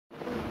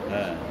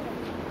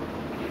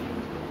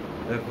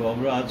দেখো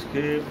আমরা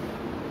আজকে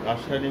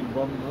রাসায়নিক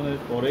বন্ধনের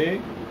পরে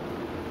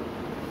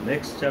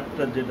নেক্সট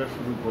চ্যাপ্টার যেটা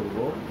শুরু করব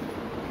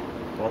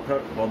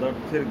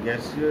পদার্থের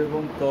গ্যাসীয়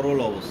এবং তরল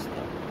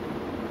অবস্থা।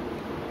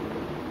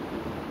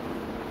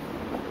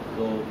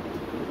 তো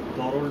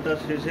তরলটা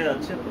শেষে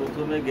আছে,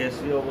 প্রথমে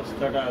গ্যাসীয়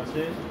অবস্থাটা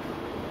আছে।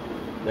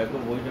 দেখো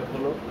বইটা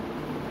খোলো।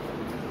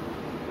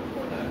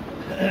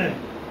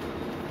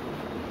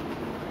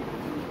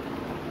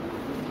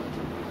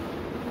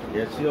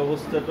 গ্যাসীয়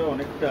অবস্থাটা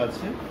অনেকটা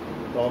আছে,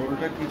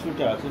 তরলটা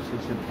কিছুটা আছে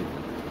শেষের দিকে।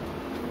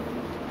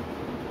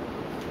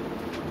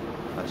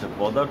 আচ্ছা,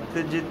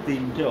 পদার্থের যে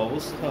তিনটে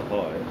অবস্থা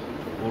হয়,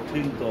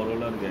 কঠিন,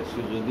 তরল আর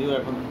গ্যাসীয়, যদিও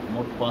এখন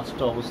মোট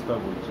 5টা অবস্থা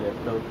বলছে।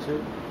 একটা হচ্ছে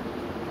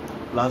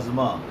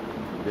প্লাজমা,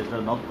 যেটা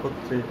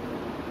নক্ষত্রে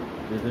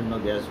বিভিন্ন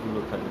গ্যাসগুলো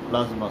থাকে,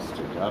 প্লাজমা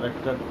স্টেট। আর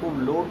একটা খুব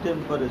লো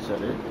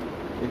টেম্পারেচারে,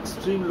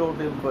 এক্সট্রিম লো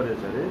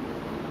টেম্পারেচারে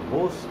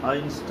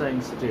বোস-আইনস্টাইন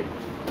স্টেট,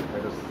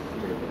 একটা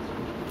স্টেট আছে।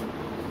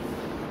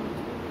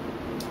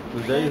 তো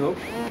যাই হোক,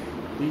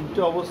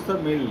 তিনটে অবস্থা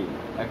মেনলি।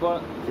 এখন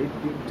এই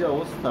তিনটে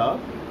অবস্থা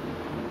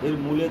এর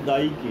মূলে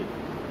দায়ী কে,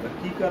 বা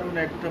কি কারণে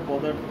একটা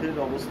পদার্থের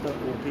অবস্থা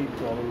কঠিন,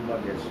 তরল বা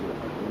গ্যাসীয়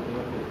হয়, বলতে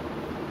পারবে?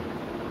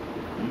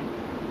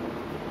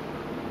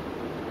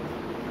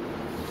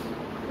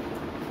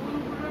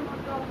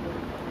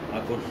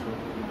 আকর্ষণ,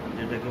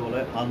 যেটাকে বলা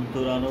হয়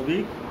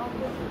আন্তরাণবিক।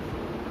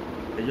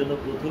 এই জন্য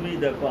প্রথমেই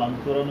দেখো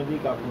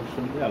আন্তরাণবিক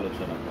আকর্ষণ নিয়ে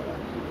আলোচনা করা,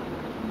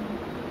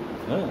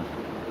 হ্যাঁ।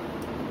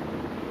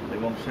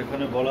 এবং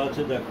সেখানে বলা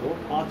আছে, দেখো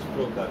 5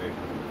 প্রকারের,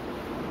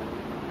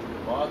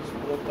 5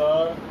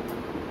 প্রকার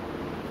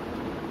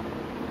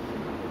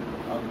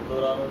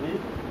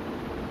আন্তরাণবিক।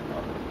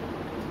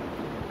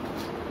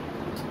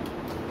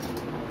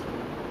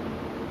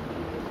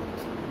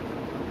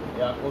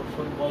 এই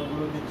আকর্ষণ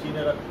বলগুলোকে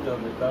চিনে রাখতে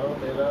হবে, কারণ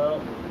এরা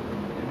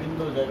বিভিন্ন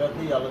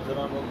জায়গাতেই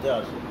আলোচনার মধ্যে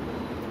আসে।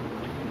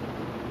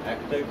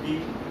 একটা কি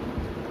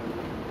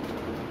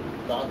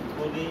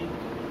তাৎক্ষণিক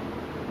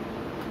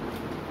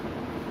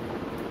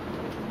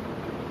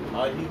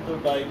আহিত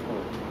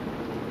ডাইপোল,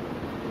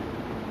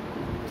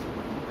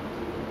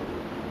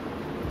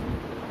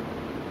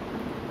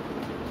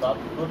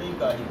 তাৎক্ষণিক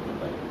আহিত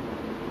ডাইপোল।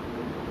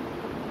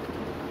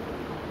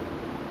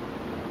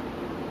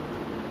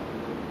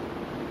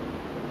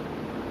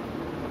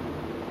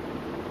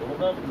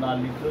 তোমরা না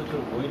লিখেছো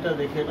বইটা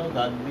দেখে নাও,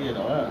 দাগ দিয়ে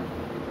নাও। হ্যাঁ,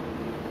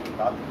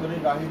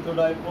 তাৎক্ষণিক আহিত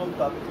ডাইপোল,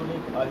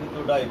 তাৎক্ষণিক আহিত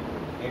ডাইপোল।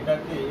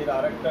 এটাকে এর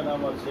আরেকটা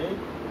নাম আছে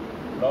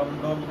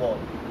লন্ডন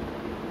বল।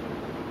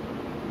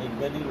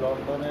 বিজ্ঞানী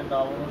লন্ডনের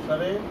নাম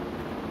অনুসারে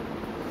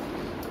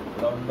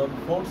লন্ডন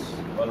ফোর্স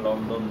বা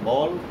লন্ডন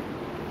বল,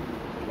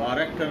 বা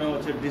আরেকটা নাম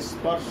আছে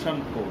ডিসপারশন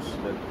ফোর্স।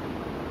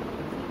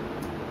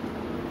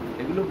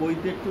 এগুলো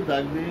বইতে একটু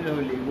দাগ দিয়ে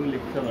হলে এগুলো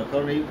লিখতে হবে,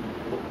 কারণ এই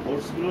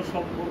ফোর্সগুলো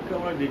সম্পর্কে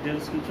আমরা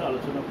ডিটেলস কিছু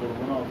আলোচনা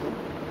করবো না অত।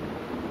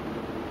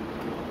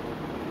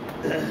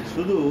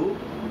 শুধু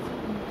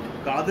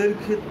কাদের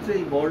ক্ষেত্রে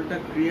এই বলটা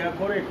ক্রিয়া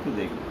করে একটু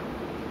দেখি।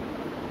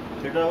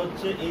 সেটা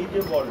হচ্ছে এই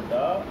যে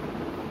বলটা,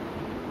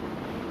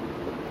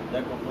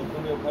 দেখো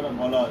প্রথমে ওখানে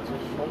বলা আছে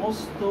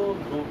সমস্ত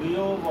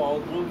ধ্রুবীয় বা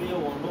অধ্রুবীয়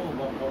অণু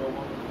বা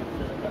পরমাণুর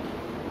ক্ষেত্রে,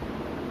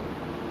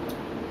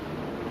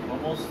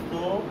 সমস্ত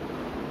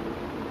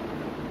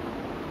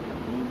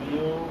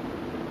ধ্রুবীয়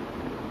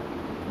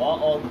বা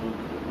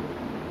অধ্রুবীয়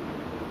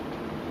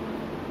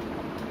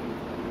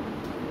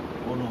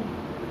অণুর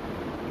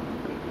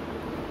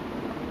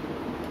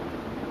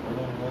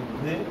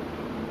মধ্যে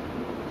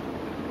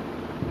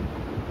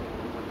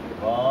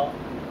বা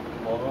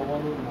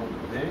পরমাণুর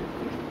মধ্যে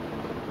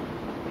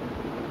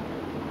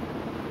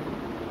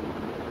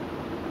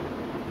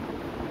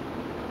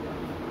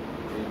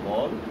এই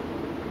বল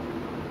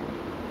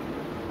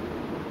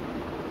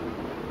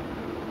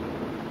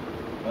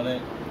মানে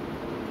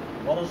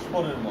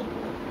পরস্পরের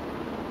মধ্যে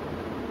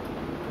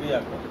ক্রিয়া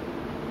করে।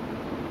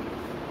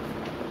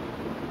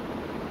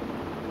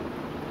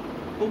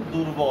 খুব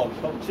দুর্বল,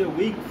 সবচেয়ে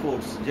উইক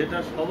ফোর্স, যেটা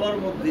সবার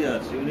মধ্যে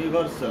আছে,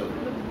 ইউনিভার্সাল,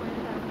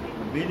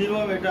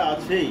 মিনিমাম এটা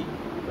আছেই।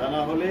 তা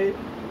না হলে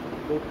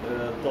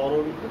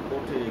তরল কি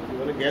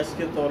বলে,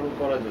 গ্যাসকে তরল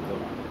করা যেত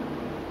না,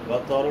 বা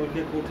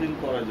তরলকে কঠিন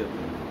করা যেত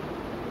না।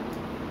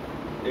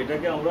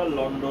 এটাকে আমরা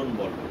লন্ডন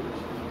বল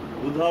করেছি।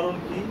 উদাহরণ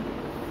কি,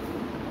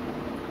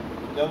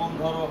 যেমন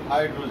ধরো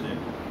হাইড্রোজেন,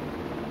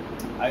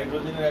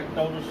 হাইড্রোজেনের একটা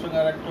অণুর সঙ্গে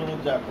আর একটা অণু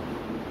যা করে,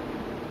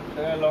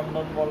 সেখানে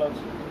লন্ডন বল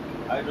আছে।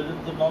 হাইড্রোজেন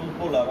তো নন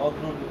পোলার,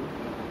 অধ্রুবীয়।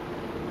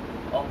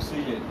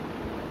 অক্সিজেন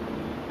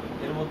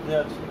এর মধ্যে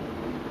আছে,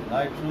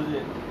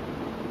 নাইট্রোজেন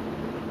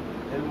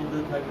এর মধ্যে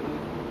থাকবে,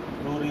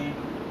 ক্লোরিন,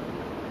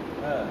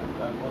 হ্যাঁ,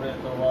 তারপরে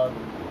তোমার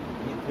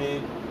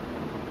মিথেন,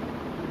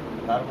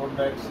 কার্বন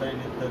ডাইঅক্সাইড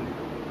ইত্যাদি।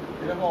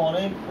 এরকম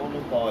অনেক অণু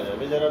পাওয়া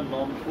যাবে যারা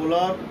নন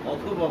পোলার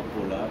অথবা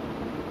পোলার,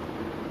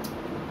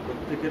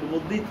 প্রত্যেকের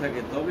মধ্যেই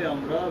থাকে। তবে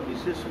আমরা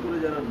বিশেষ করে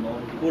যারা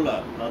নন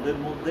পোলার তাদের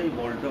মধ্যেই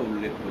বলটা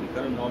উল্লেখ করি,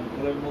 কারণ নন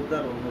পোলার মধ্যে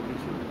আর অন্য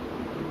কিছু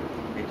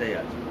এটাই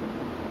আছে।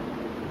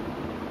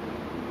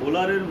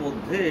 পোলারের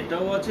মধ্যে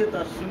এটাও আছে,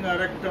 তার সঙ্গে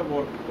আর একটা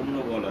অন্য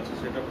বল আছে,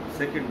 সেটা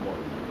সেকেন্ড বল।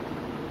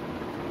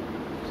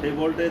 সেই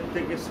বলটা এর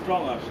থেকে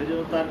স্ট্রং, আর সেই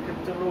জন্য তার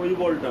ক্ষেত্রে আমরা ওই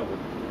বলটা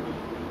বলি।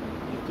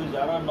 কিন্তু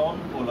যারা নন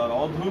পোলার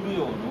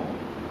অধ্রুবীয় অণু,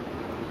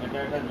 সেটা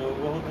একটা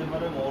যৌগ হতে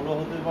পারে, মৌল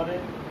হতে পারে,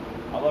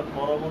 আবার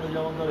পরমাণু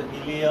যেমন ধরো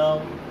হিলিয়াম,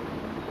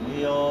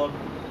 নিয়ন,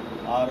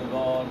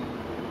 আর্গন,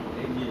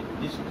 এই যে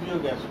নিষ্ক্রিয়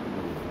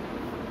গ্যাসগুলো,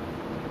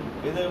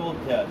 এদের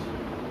মধ্যে আছে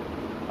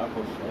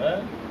আকর্ষণ।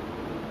 হ্যাঁ,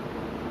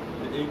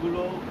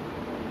 এইগুলো,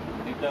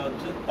 এটা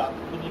হচ্ছে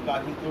তাৎক্ষণিক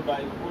আহিত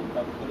ডাইপোল।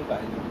 তাৎক্ষণিক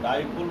আহিত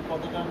ডাইপোল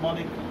কথাটার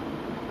মানে কি?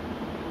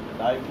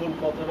 ডাইপোল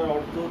কথাটার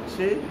অর্থ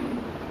হচ্ছে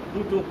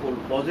দুটো পোল,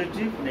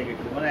 পজিটিভ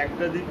নেগেটিভ, মানে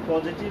একটা দিক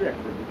পজিটিভ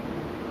একটা দিক।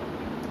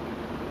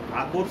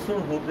 আকর্ষণ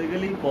হতে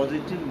গেলেই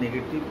পজিটিভ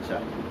নেগেটিভ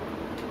চাই।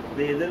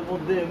 এদের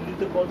মধ্যে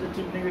এমনিতে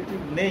পজিটিভ নেগেটিভ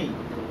নেই,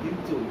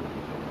 কিন্তু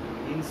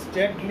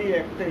ইনস্ট্যান্টলি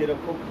একটা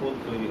এরকম পোল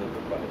তৈরি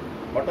হতে পারে।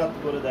 হঠাৎ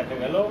করে দেখা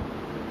গেল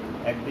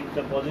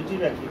একদিকটা পজিটিভ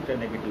একদিকটা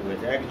নেগেটিভ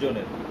হয়েছে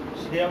একজনের,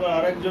 সে আবার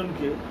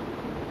আরেকজনকে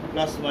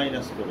প্লাস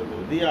মাইনাস করে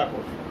দেবে দিয়ে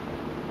আকর্ষণ।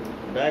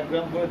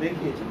 ডায়াগ্রাম করে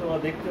দেখিয়েছি, তোমরা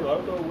দেখতে পারো,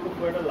 তো ওগুলো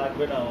খুব একটা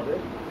লাগবে না আমাদের।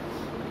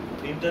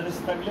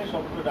 ইন্টারেস্ট থাকলে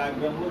সবগুলো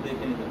ডায়াগ্রামগুলো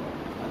দেখে নিতে পারো।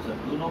 আচ্ছা,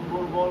 2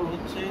 নম্বর বল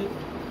হচ্ছে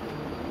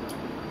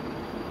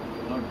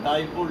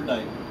ডাইপোল।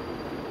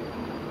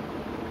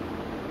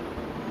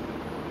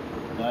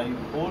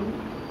 ডাইপোল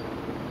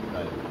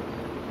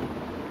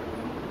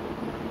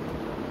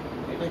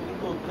এটা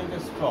কিন্তু ওর থেকে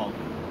স্ট্রং।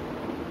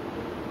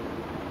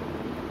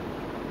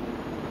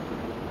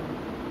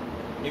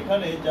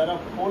 এখানে যারা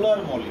পোলার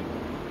মলিকুল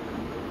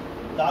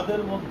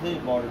তাদের মধ্যে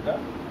বলটা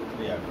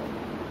ক্রিয়া করে।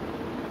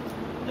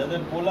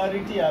 যাদের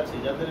পোলারিটি আছে,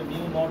 যাদের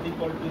মিউ নট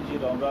ইকুয়াল টু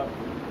 0, আমরা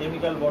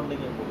কেমিক্যাল বন্ডিং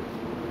এ পড়েছি,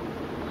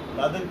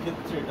 তাদের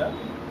ক্ষেত্রে এটা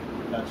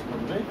কাজ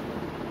করবে।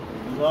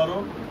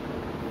 উদাহরণ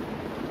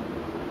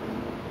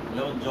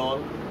যেমন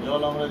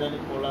জল আমরা জানি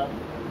পোলার,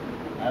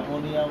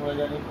 অ্যামোনিয়া আমরা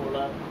জানি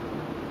পোলার,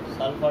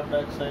 সালফার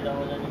ডাইঅক্সাইড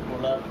আমরা জানি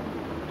পোলার,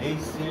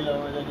 HCl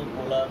আমরা জানি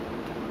পোলার।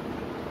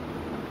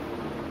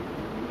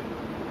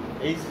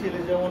 HCl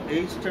এ যেমন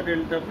H টা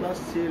ডেল্টা প্লাস,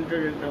 Cl টা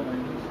ডেল্টা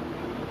মাইনাস,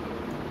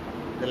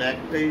 তাহলে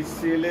একটা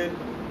HCl এর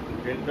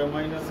ডেল্টা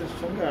মাইনাসের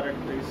সঙ্গে আর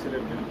একটা HCl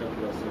এর ডেল্টা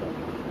প্লাসের,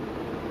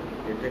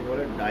 এটাকে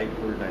বলে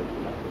ডাইপোল।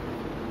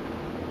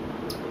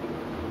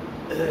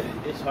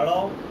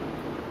 এছাড়াও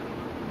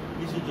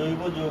কিছু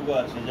জৈব যৌগ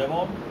আছে,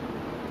 যেমন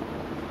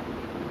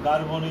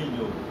কার্বনিল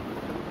যৌগ।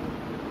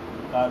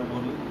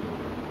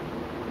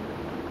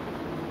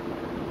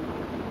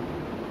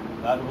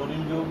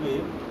 কার্বনিল যৌগে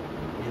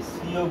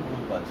CO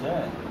গ্রুপ আছে,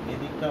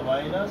 এদিকটা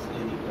মাইনাস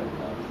এদিকটা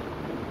প্লাস,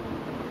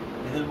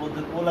 এদের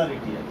মধ্যে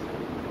পোলারিটি আছে।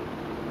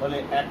 ফলে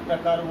একটা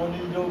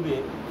কার্বনিল যৌগে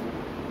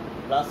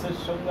প্লাসের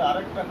সঙ্গে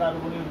আরেকটা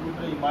কার্বনিল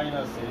গ্রুপের এই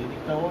মাইনাসের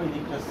এদিকটা ও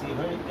এদিকটা সি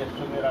হয়ে এর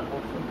সঙ্গে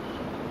আকর্ষণ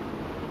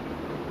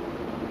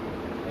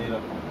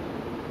এইরকম,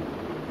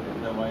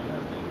 এটা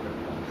মাইনাস এটা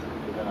প্লাস,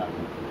 এখানে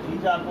এই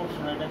যে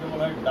আকর্ষণ, এটাকে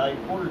বলা হয়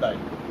ডাইপোল।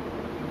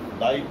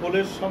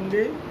 ডাইপোলের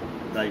সঙ্গে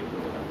ডাইপোল।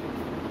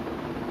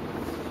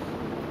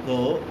 তো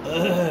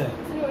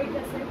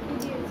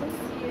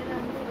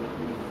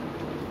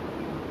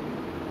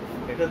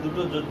এটা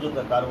দুটো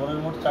যোজ্যতা, কার্বনের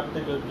মোট 4টে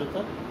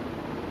যোজ্যতা,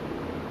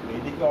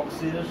 এইদিকে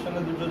অক্সিজেনের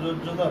সঙ্গে দুটো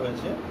যোজ্যতা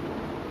হয়েছে,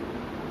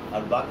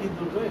 আর বাকি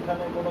দুটো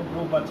এখানে কোনো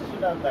গ্রুপ আছে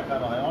সেটা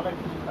দেখানো হয়, অনেক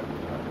কিছু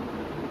থাকতে হয়।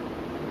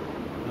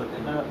 তো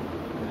এটা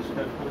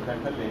পরিষ্কার করে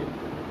দেখালে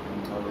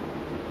ধরো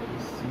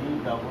C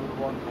ডাবল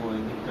বন্ড ও,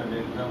 এদিকটা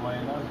ডেল্টা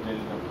মাইনাস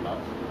ডেল্টা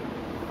প্লাস,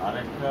 আর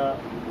একটা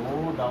O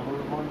ডাবল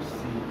বন্ড C,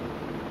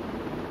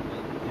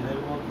 এদের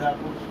মধ্যে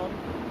আকর্ষণ।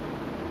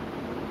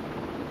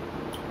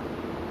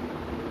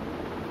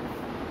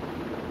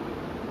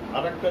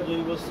 আর একটা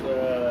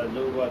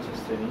যৌগ আছে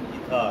শ্রেণী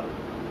ইথার,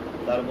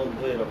 তার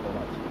মধ্যে এরকম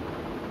আছে।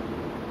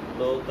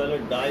 তো তাহলে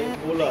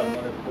ডাইপোলার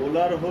মানে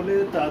পোলার হলে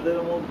তাদের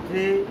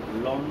মধ্যে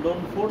লন্ডন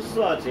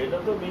ফোর্সও আছে, এটা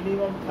তো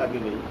মিনিমাম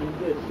থাকবেই,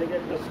 কিন্তু এর থেকে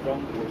একটা স্ট্রং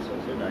ফোর্স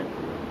আছে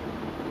ডাইপোলার।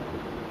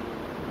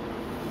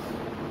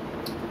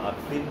 আর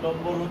 3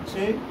 নম্বর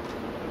হচ্ছে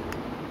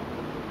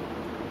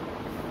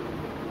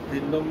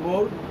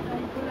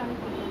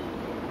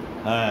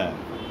হ্যাঁ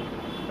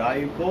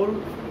ডাইপোল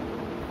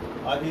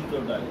আহিত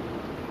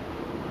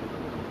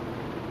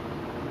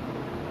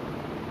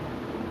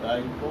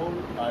ডাইপোল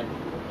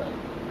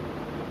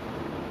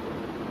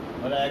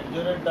মানে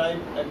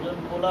একজন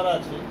পোলার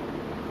আছে,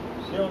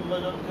 সে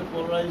অন্যজনকে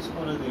পোলারাইজ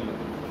করে দিল,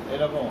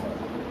 এরকম হয়।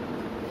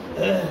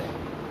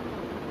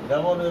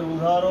 যেমন এর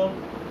উদাহরণ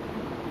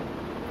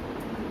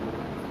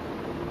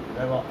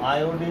দেখো,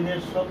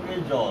 আয়োডিনের সঙ্গে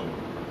জল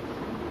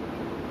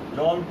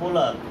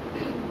পোলার,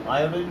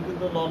 আয়োডিন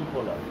কিন্তু নন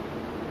পোলার।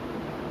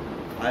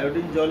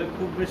 আয়োডিন জলে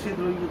খুব বেশি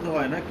দ্রবীভূত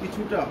হয় না,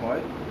 কিছুটা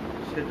হয়,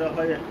 সেটা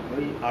হয়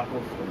ওই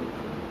আকর্ষণ।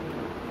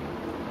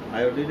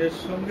 আয়োডিনের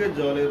সঙ্গে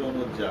জলের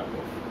অণুর যে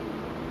আকর্ষণ,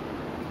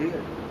 ঠিক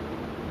আছে।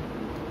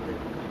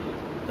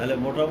 তাহলে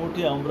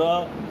মোটামুটি আমরা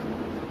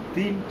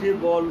 3টে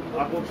বল,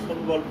 আকর্ষণ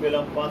বল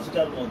পেলাম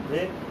 5টার মধ্যে।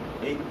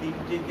 এই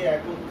 3টেকে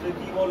একত্রে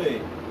কি বলে?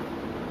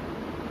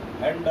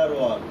 ভ্যান ডার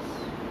ওয়ালস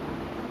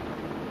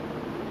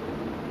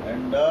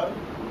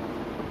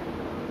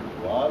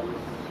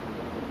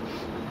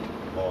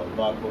বল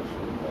বা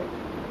আকর্ষণ বল।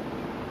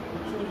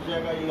 প্রচুর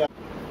জায়গায়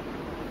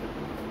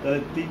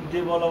তাহলে তিনটে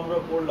বল আমরা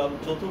পড়লাম।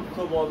 চতুর্থ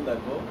বল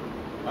দেখো,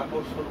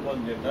 আকর্ষণ বল,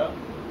 যেটা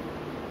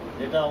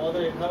যেটা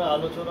আমাদের এখানে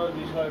আলোচনার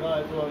বিষয় না,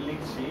 হয়তো আমি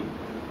লিখছি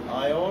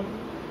আয়ন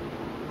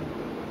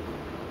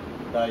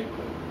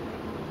ডাইপোল।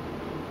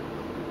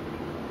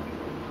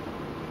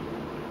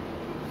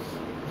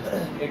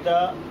 এটা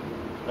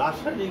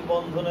রাসায়নিক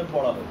বন্ধনে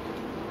পড়া হয়েছে।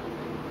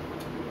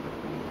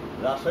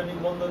 রাসায়নিক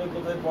বন্ধনে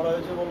কোথায় পড়া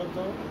হয়েছে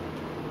বলতো?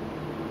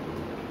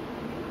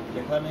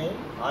 যেখানে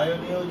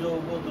আয়নীয়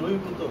যৌগ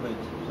দ্রবীভূত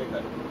হয়েছে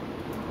সেখানে।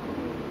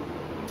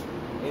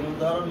 এর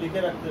উদাহরণ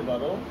লিখে রাখতে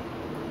পারো,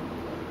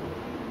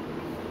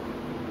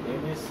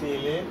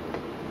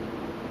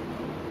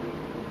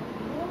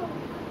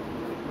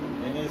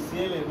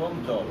 NaCl এবং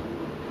জল,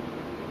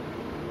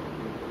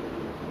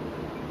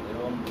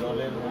 এবং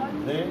জলের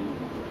মধ্যে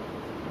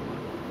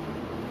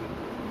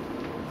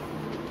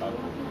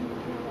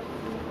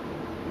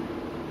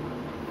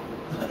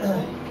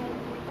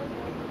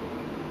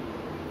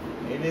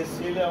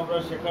NaCl আমরা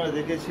সেখানে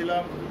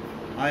দেখেছিলাম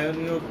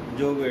আয়নীয়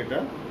যৌগ, এটা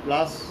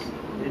প্লাস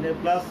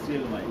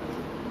Na+Cl-।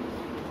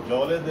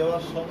 জলে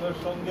দেওয়ার সঙ্গে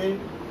সঙ্গেই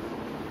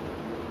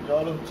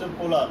জল হচ্ছে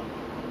পোলার।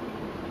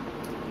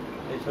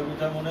 এই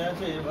ছবিটা মনে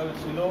আছে? এইভাবে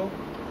ছিল,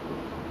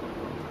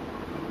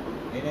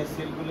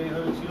 NaCl গুলো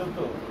এইভাবে ছিল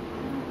তো,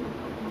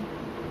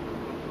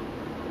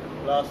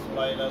 প্লাস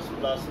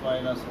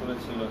মাইনাস করে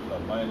ছিল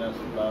সব, মাইনাস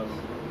প্লাস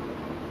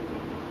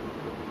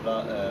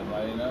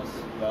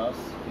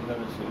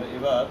এইভাবে ছিল।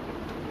 এবার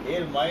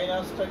এর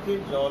মাইনাসটাকে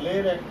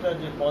জলের একটা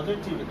যে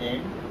পজিটিভ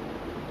এন্ড,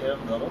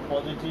 এরকম ধরো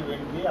পজিটিভ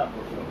এন্ড দিয়ে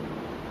আকর্ষণ,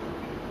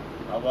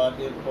 আবার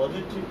এর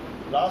পজিটিভ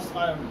প্লাস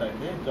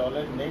আয়নটাকে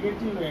জলের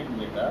নেগেটিভ এন্ড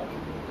যেটা,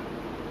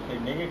 সেই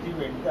নেগেটিভ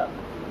এন্ড দিয়ে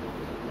আকর্ষণ।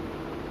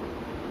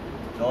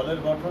 জলের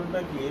গঠনটা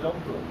কি এরকম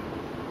তো,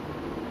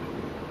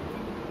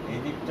 এই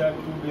দিকটা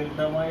একটু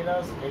ডেল্টা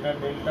মাইনাস, এটা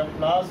ডেল্টা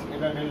প্লাস,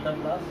 এটা ডেল্টা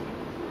প্লাস,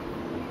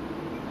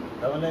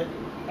 তাহলে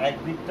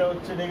একদিকটা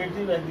হচ্ছে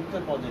নেগেটিভ, একদিকটা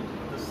পজিটিভ।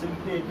 তো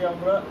সিম্পলি একে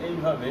আমরা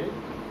এইভাবে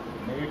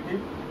নেগেটিভ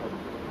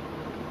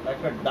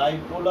একটা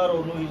ডাইপোলার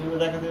অণু হিসেবে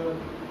দেখাতে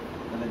পারি।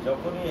 মানে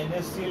যখনই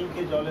NaCl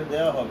কে জলে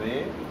দেওয়া হবে,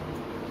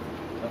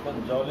 তখন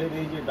জলের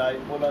এই যে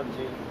ডাইপোলার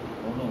যে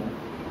অণু,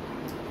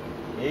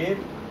 এর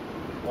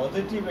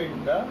পজিটিভ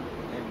এন্ডটা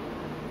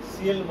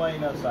Cl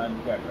মাইনাস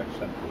আয়নকে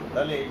অ্যাট্রাকশন করে।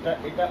 তাহলে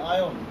এটা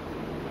আয়ন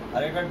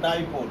আর এটা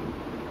ডাইপোল,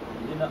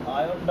 এই জন্য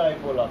আয়ন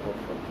ডাইপোল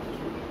আকর্ষণ।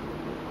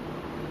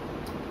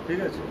 ঠিক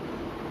আছে?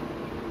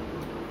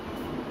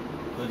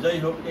 তো যাই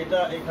হোক, এটা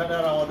এখানে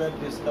আর আমাদের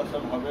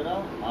ডিসকাশন হবে না।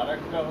 আর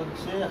একটা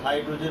হচ্ছে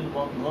হাইড্রোজেন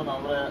বন্ধন,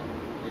 আমরা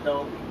এটাও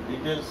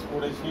ডিটেলস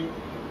পড়েছি,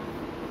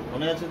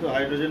 মনে আছে তো?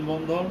 হাইড্রোজেন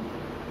বন্ধন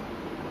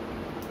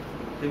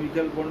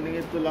কেমিক্যাল বন্ডিং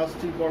এর তো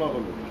লাস্টই পড়া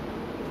হলো,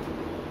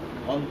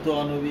 অন্ত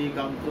আণবিক,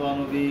 আন্ত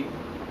আণবিক,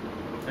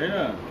 তাই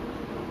না?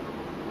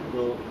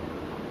 তো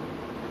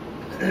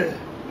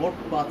মোট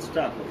 5টা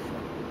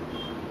আকর্ষণ।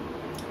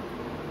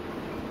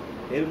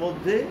 এর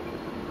মধ্যে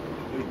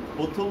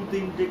প্রথম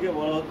 3টিকে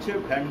বলা হচ্ছে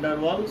ভ্যান ডার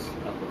ওয়ালস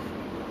আকর্ষণ।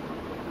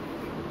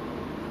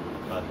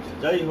 আচ্ছা,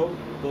 যাই হোক,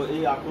 তো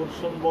এই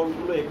আকর্ষণ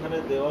বলগুলো এখানে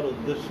দেওয়ার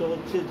উদ্দেশ্য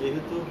হচ্ছে,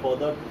 যেহেতু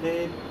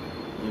পদার্থের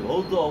যে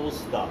ভৌত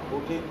অবস্থা,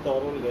 কঠিন,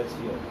 তরল,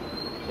 গ্যাসীয়,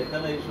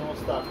 সেখানে এই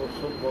সমস্ত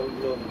আকর্ষণ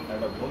বলগুলোর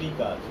একটা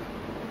ভূমিকা আছে,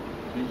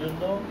 এই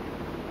জন্য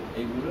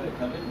এগুলো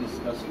এখানে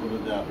ডিসকাস করে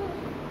দেওয়া হবে।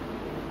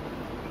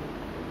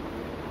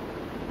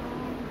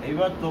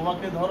 এবার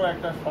তোমাকে ধরো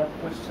একটা শর্ট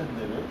কোয়েশ্চেন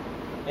দেবে,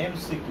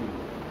 MCQ,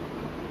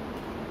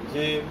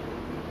 যে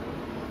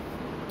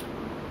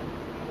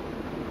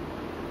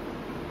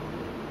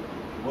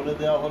বলে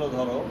দেওয়া হলো,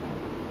 ধরো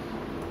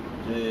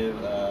যে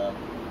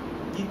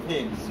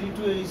ইথেন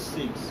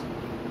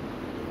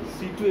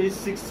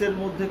C2H6 এর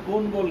মধ্যে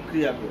কোন বল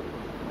ক্রিয়া করে?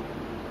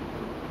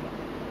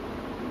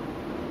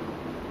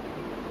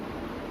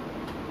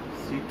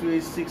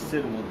 C2H6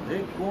 এর মধ্যে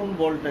কোন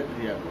বলটা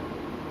ক্রিয়া করে?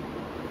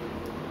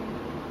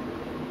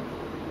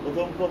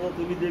 প্রথম কথা,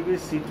 তুমি দেখবে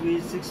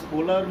C2H6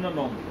 পোলার না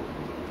নন পোলার?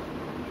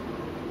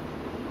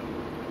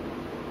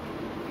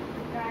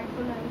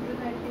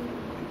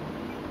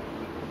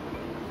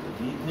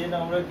 মিথেন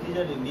আমরা কি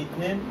জানি?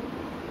 মিথেন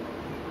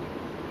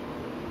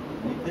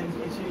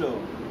কি ছিল?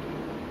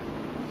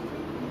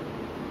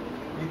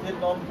 মিথেন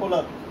নন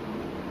পোলার।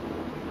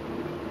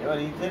 এবার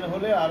ইথেন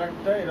হলে আর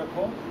একটা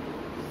এরকম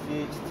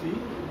CH3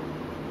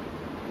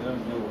 এরকম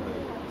যোগ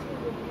হয়ে যায়,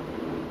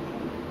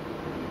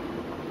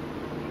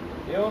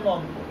 এও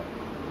নন পোলার,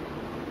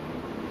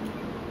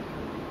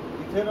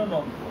 ইথেনও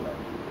নন পোলার।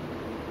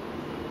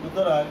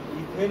 সুতরাং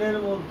ইথেনের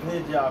মধ্যে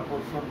যে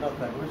আকর্ষণটা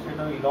থাকবে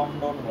সেটা ওই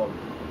লন্ডন বল,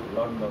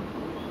 লন্ডন।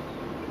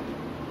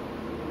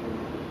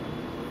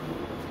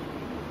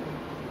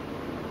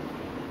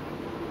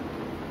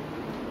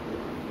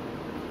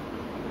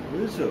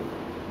 বুঝেছো?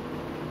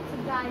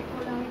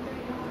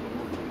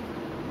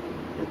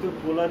 এত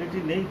পোলারিটি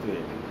নেই তো,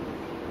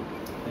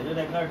 এই জন্য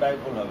এখানে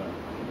ডাইপোল হবে না।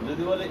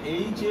 যদি বলে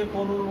HF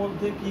অণুর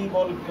মধ্যে কি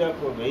বল ক্রিয়া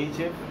করবে?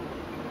 HF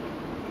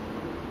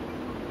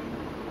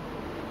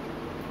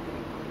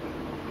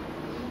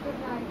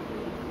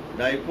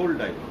ডাইপোল,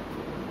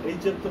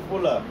 HF তো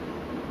পোলার,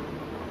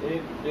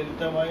 এর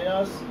ডেল্টা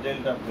মাইনাস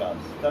ডেল্টা প্লাস,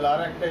 তাহলে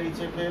আর একটা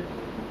HF এর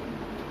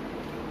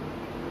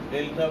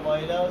delta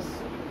minus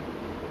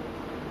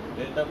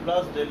delta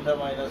plus delta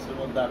মাইনাসের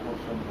মধ্যে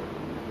আকর্ষণ করে।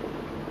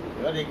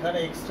 এবার এখানে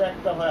এক্সট্রা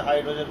একটা হয়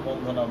হাইড্রোজেন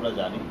বন্ধন, আমরা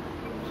জানি,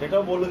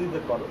 সেটাও বলে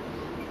দিতে পারো।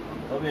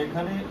 তবে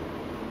এখানে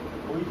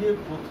ওই যে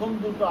প্রথম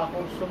দুটো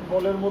আকর্ষণ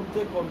বলের মধ্যে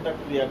কোনটা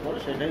ক্রিয়া করে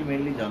সেটাই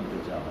মেনলি জানতে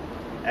চাওয়া।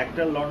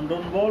 একটা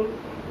লন্ডন বল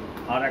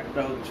আর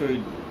একটা হচ্ছে ওই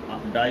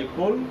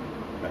ডাইপোল।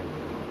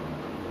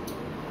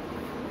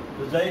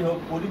 তো যাই হোক,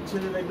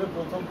 পরিচ্ছেদে দেখবে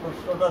প্রথম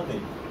প্রশ্নটাতে,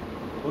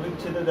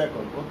 পরিচ্ছেদে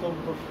দেখো প্রথম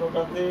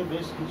প্রশ্নটাতে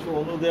বেশ কিছু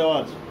অণু দেওয়া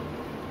আছে,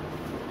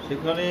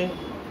 সেখানে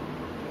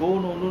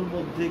কোন অণুর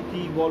মধ্যে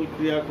কি বল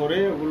ক্রিয়া করে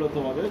ওগুলো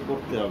তোমাদের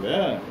করতে হবে,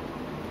 হ্যাঁ,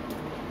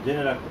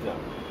 জেনে রাখতে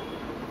হবে।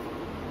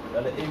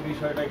 তাহলে এই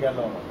বিষয়টা গেল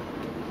আমার।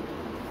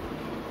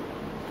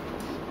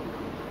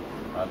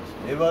 আচ্ছা,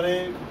 এবারে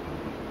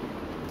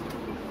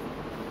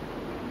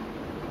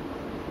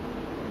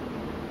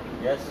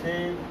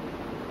গ্যাসের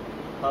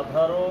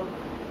সাধারণ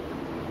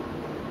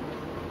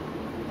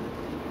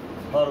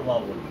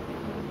ধর্মাবলী।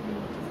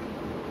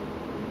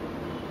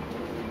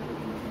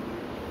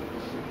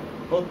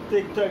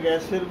 প্রত্যেকটা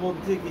গ্যাসের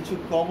মধ্যে কিছু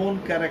কমন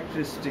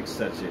ক্যারেক্টারিস্টিক্স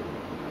আছে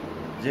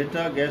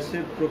যেটা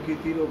গ্যাসের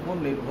প্রকৃতির ওপর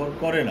নির্ভর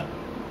করে না।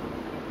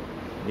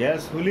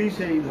 গ্যাস হলেই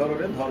সেই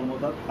ধরনের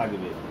ধর্মটা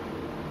থাকবে।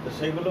 তো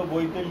সেগুলো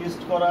বইতে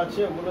লিস্ট করা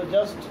আছে, ওগুলো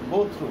জাস্ট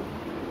গো থ্রু,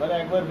 মানে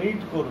একবার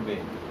রিড করবে,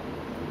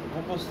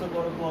 মুখস্থ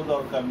করার কোনো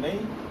দরকার নেই।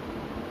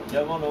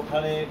 যেমন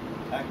ওখানে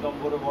 1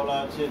 নম্বরে বলা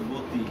আছে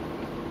গতি।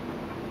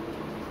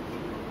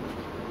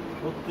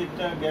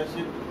 প্রত্যেকটা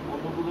গ্যাসের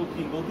অণুগুলো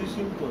কি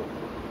গতিশীল, তো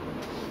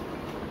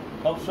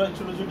সবসময়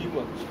ছুটোছুটি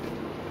করছে,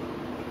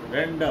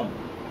 র্যান্ডাম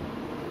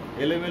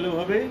এলোমেলো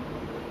ভাবে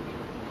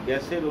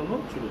গ্যাসের অণু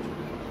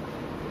ছুটোছুটি।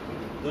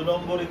 2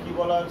 নম্বরে কি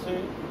বলা আছে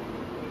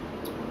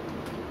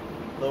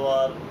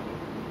তোমার,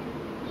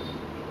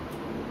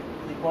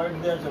 কি পয়েন্ট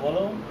দেওয়া আছে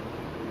বলো?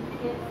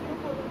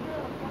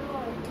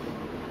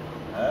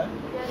 হ্যাঁ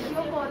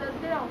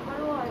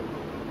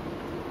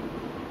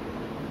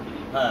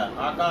হ্যাঁ,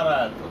 আকার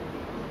আয়তন।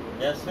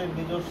 গ্যাসের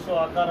নিজস্ব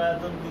আকার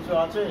আয়তন কিছু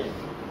আছে?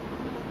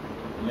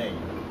 নেই।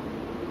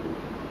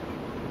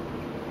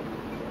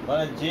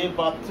 মানে যে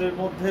পাত্রের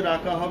মধ্যে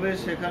রাখা হবে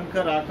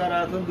সেখানকার আকার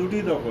আয়তন দুটি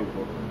দখল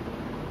করবে।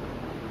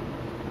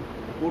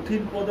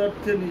 কঠিন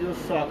পদার্থের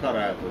নিজস্ব আকার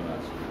আয়তন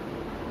আছে,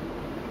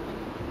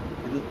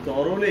 কিন্তু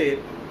তরলের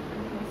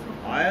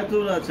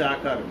আয়তন আছে,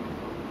 আকার নেই।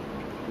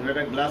 তুমি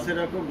একটা গ্লাসে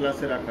রাখো,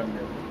 গ্লাসের আকার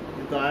নেবে,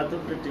 কিন্তু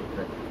আয়তনটা ঠিক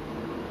থাকে।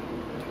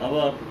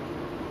 আবার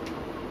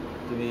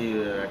তুমি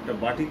একটা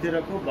বাটিতে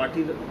রাখো,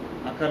 বাটির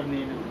আকার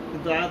নিয়ে নেবে,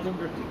 কিন্তু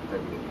আয়তনটা ঠিক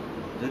থাকবে।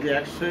 যদি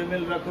 100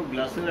 ml রাখো,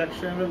 গ্লাসের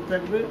 100 ml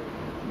থাকবে,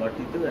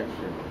 বাটিতেও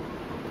 100 ml।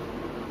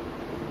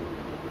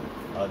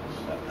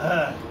 আচ্ছা,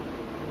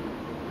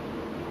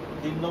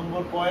 3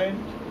 নম্বর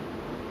পয়েন্ট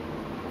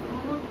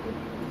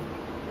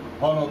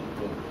ঘনত্ব।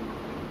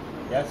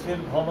 গ্যাসের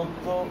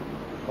ঘনত্ব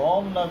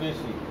কম না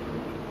বেশি?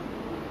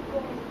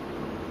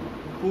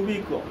 খুবই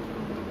কম।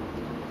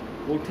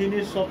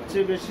 কঠিনের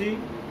সবচেয়ে বেশি,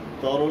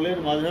 তরলের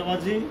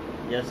মাঝামাঝি,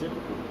 গ্যাসের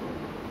খুব কম।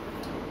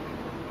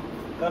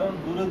 কারণ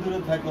দূরে দূরে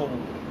থাকে অণু,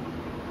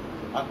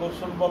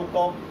 আকর্ষণ বল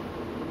কম।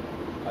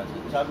 আচ্ছা,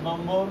 4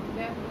 নম্বর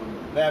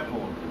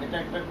ব্যাপন। এটা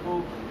একটা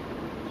খুব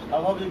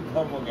স্বাভাবিক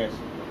ধর্ম গ্যাস,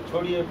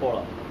 ছড়িয়ে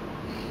পড়া।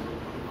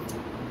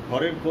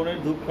 ঘরের কোণে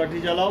ধূপকাঠি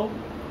জ্বালাও,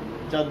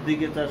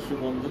 চারদিকে তার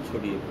সুগন্ধ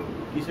ছড়িয়ে পড়ে।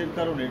 কিসের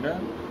কারণ এটা?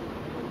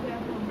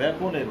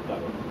 ব্যাপনের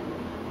কারণ।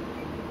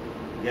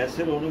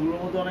 গ্যাসের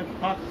অণুগুলোর মধ্যে অনেক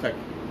ফাঁক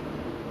থাকে,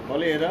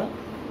 ফলে এরা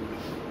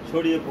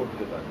ছড়িয়ে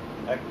পড়তে পারে,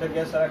 একটা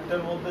গ্যাস আর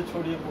একটার মধ্যে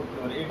ছড়িয়ে পড়তে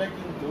পারে। এটা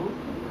কিন্তু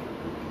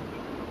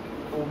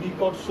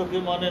অভিকর্ষকে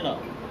মানে না,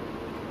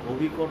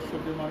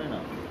 অভিকর্ষকে মানে না।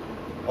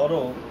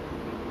 ধরো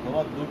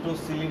তোমার দুটো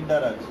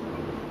সিলিন্ডার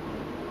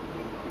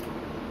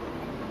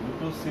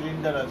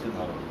আছে,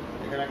 ধরো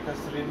এখানে একটা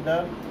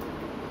সিলিন্ডার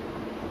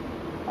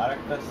আর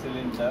একটা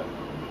সিলিন্ডার,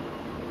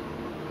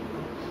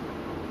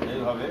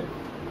 এইভাবে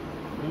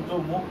দুটো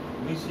মুখ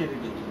মিশিয়ে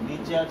রেখেছি।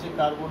 নিচে আছে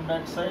কার্বন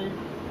ডাইঅক্সাইড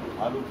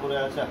আর উপরে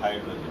আছে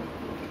হাইড্রোজেন।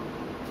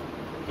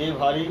 কে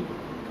ভারী?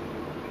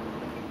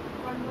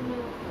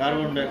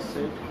 Carbon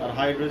dioxide. আর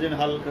হাইড্রোজেন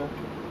হালকা।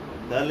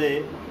 তাহলে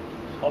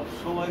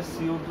সবসময়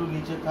CO2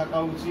 নিচে থাকা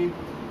উচিত,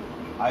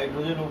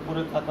 হাইড্রোজেন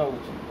উপরে থাকা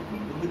উচিত।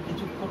 কিন্তু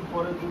কিছুক্ষণ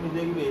পরে তুমি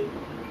দেখবে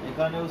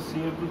এখানেও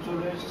CO2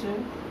 চলে এসছে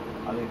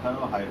আর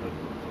এখানেও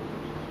হাইড্রোজেন চলে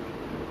এসছে।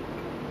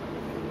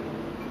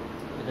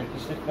 এটা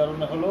কিসের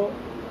কারণে হলো?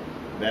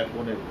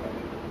 ব্যাপনের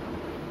কারণে।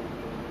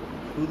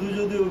 শুধু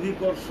যদি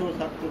অভিকর্ষ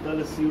থাকতো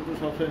তাহলে CO2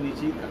 সবসময়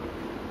নিচেই থাকতো।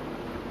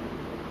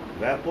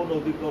 ব্যাপন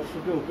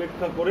অভিকর্ষকে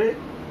উপেক্ষা করে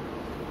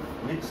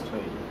মিক্সড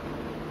হয়ে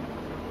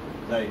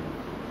যায়।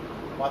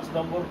 5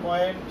 নম্বর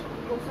পয়েন্ট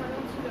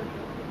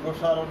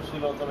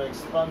প্রসারণশীলতা,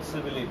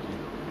 এক্সপান্সিবিলিটি।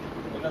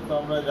 এটা তো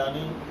আমরা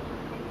জানি,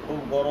 খুব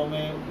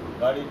গরমে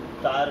গাড়ির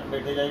টায়ার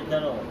ফেটে যায়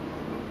কেন?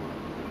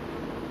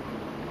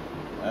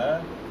 হ্যাঁ,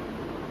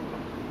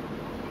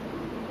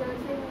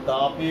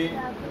 তাপে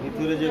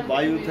ভিতরে যে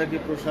বায়ু থাকে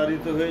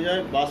প্রসারিত হয়ে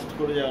যায়, বাস্ট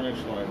করে যায় অনেক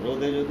সময়।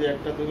 রোদে যদি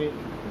একটা তুমি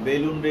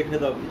বেলুন রেখে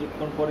দাও,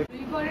 কিছুক্ষণ পরে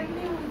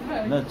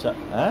না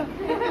হ্যাঁ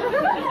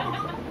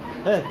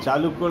হ্যাঁ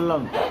চালু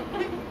করলাম তো,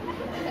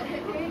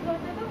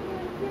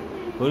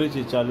 করেছি,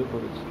 চালু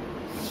করেছি।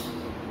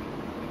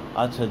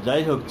 আচ্ছা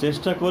যাই হোক,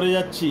 চেষ্টা করে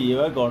যাচ্ছি,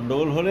 এবার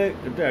গন্ডগোল হলে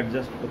একটু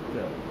অ্যাডজাস্ট করতে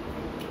হবে।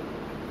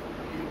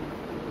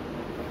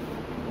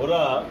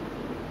 ওরা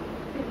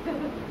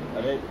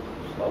আরে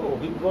সব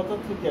অভিজ্ঞতা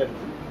থেকে আর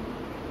কি।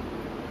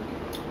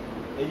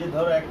 এই যে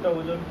ধরো একটা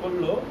ওজন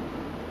করলো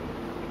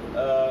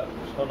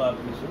সোনার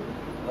কিছু,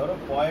 ধরো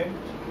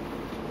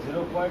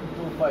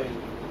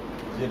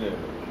 0.25,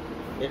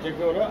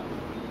 এটাকে ওরা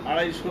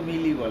 250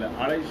 মিলি বলে,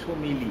 250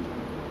 মিলি,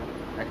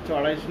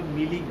 250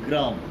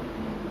 মিলিগ্রাম।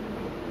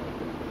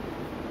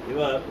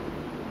 এবার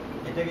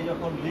এটাকে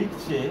যখন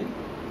লিখছে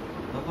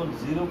তখন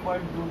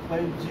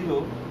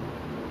 0.250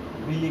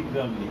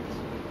 মিলিগ্রাম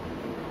লিখছে,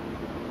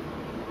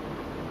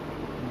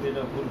 কিন্তু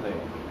এটা ভুল হয়ে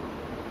গেল,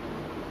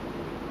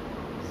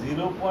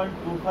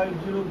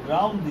 0.250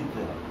 গ্রাম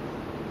দিতে হবে,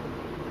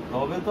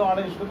 তবে তো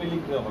 250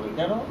 মিলিগ্রাম হবে।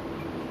 কেন?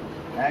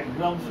 1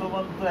 গ্রাম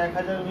সমান তো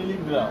 1000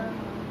 মিলিগ্রাম,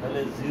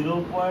 তাহলে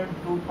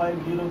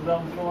 0.250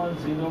 গ্রাম সমান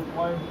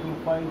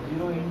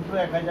 0.250 ইন্টু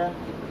 1000,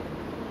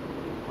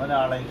 মানে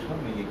 250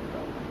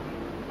 মিলিগ্রাম।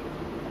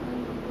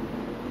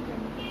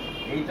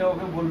 এইটা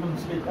ওকে বললাম,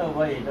 সেটা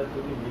ভাই এটা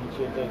তুমি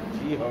লিখছো, এটা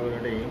জি হবে না,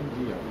 এটা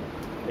এমজি হবে,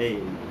 এই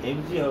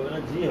এমজি হবে না,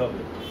 জি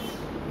হবে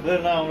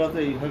না, আমরা তো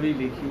এইভাবেই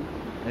লিখি।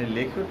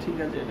 লেখো ঠিক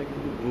আছে, এটা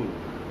কিন্তু ভুল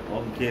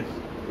অঙ্কের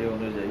এ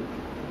অনুযায়ী।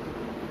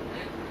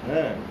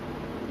 হ্যাঁ,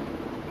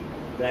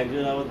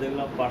 একজন আবার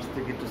দেখলাম পাশ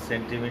থেকে একটু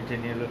সেন্টিমেন্টে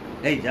নিয়ে এলো,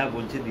 এই যা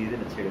বলছে দিয়ে দে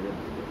না, ছেড়ে দেন।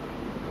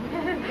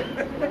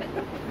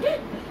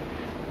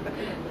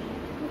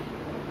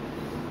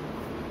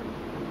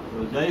 তো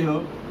যাই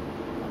হোক,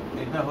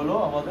 এটা হলো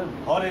আমাদের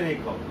ভরের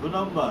একক। 2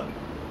 নম্বর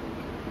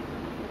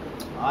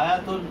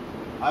আয়তন।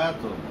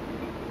 আয়তন,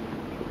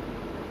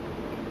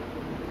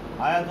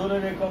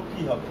 আয়তনের একক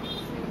কি হবে?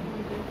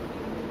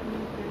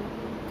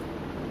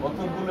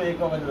 কতগুলো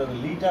একক আছে?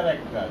 লিটার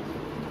একটা আছে,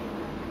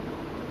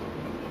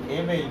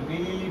 এমএল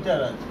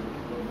মিলিলিটার আছে,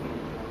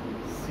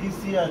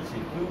 সিসি আছে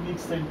কিউবিক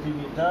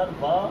সেন্টিমিটার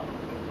বা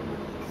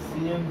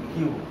সিএম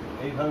কিউ,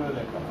 এইভাবে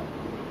লেখা হয়।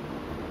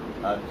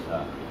 আচ্ছা,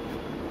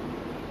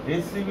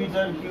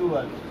 ডেসিমিটার কিউ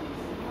আছে,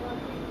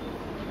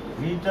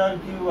 মিটার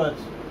কিউ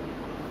আছে,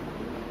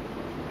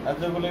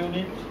 এতগুলো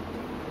ইউনিট।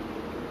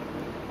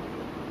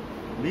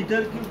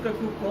 মিটার কিউবটা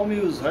খুব কম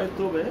ইউজ হয়,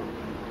 তবে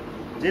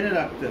জেনে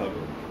রাখতে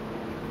হবে।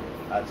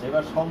 আচ্ছা,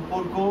 এবার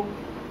সম্পর্ক,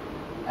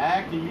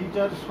 1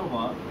 লিটার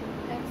সমান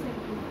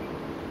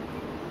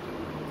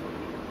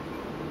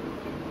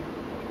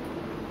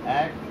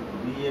 1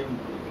 বিএম।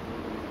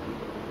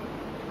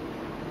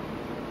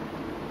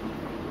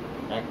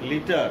 1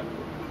 লিটার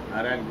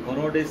আর 1 ঘন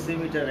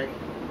ডেসিমিটার,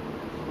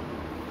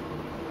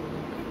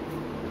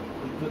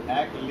 কিন্তু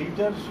 1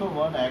 লিটার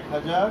সমান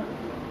 1000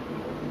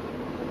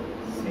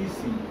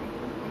 সিসি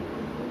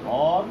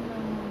অর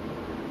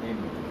এম,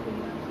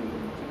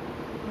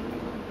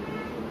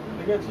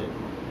 ঠিক আছে?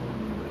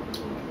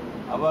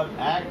 আবার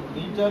 1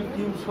 মিটার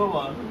কিউব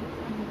সমান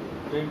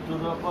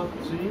 10⁻³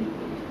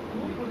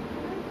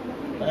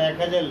 মানে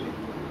 1000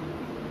 লিটার।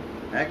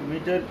 1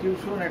 মিটার কিউব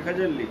সমান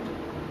 1000 লিটার।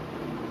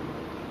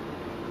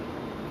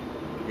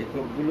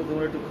 এককগুলো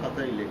তোমরা একটু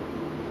খাতায় লেখো,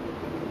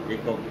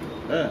 একক,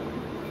 হ্যাঁ,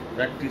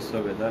 প্র্যাকটিস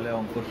হবে, তাহলে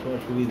অঙ্কর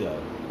সময় সুবিধা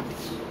হবে।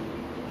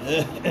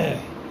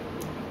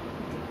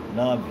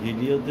 না,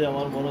 ভিডিওতে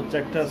আমার মনে হচ্ছে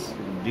একটা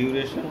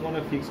ডিউরেশন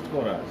ফিক্সড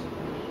করা আছে,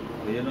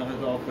 ওই জন্য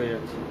হয়তো অফ হয়ে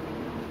যাচ্ছে।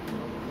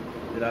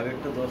 এর আগে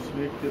একটা 10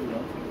 মিনিট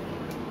করলাম,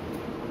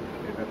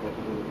 এটা কত?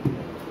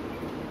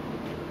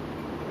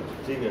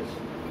 ঠিক আছে,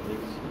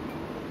 দেখছি।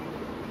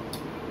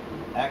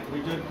 1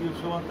 মিটার কিউব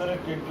সমান তাহলে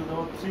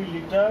 10⁻³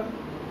 লিটার,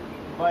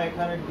 বা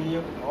এখানে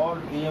ডিএম অর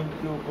ডিএম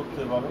কিউ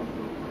করতে পারো,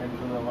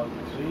 10⁻³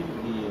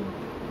 ডিএম।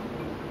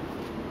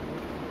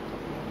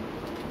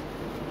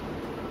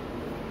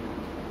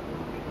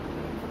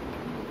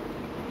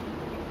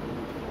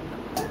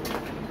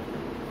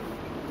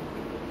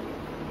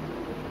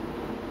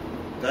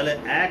 তাহলে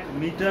 1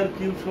 মিটার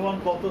কিউব সমান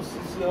কত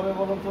সিসি হবে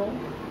বলো তো?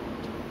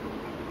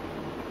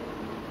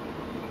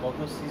 কত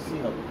সিসি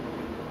হবে?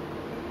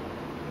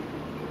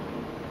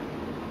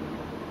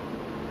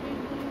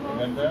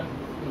 এখানটা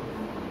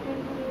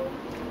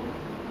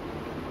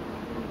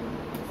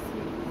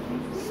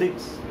 6,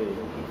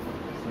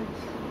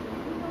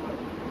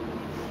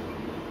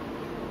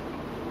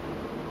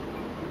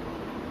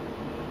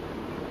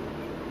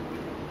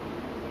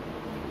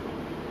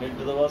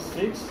 10⁻⁶।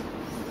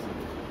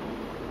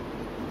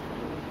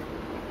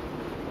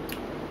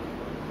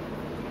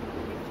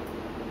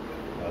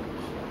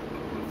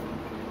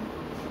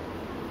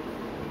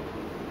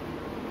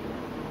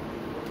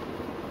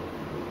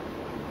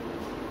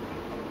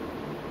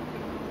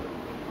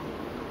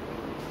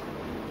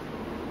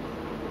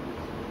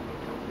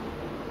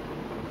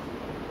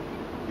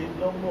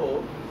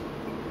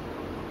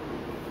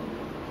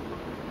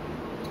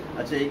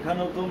 আচ্ছা,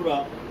 এখানেও তোমরা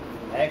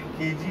 1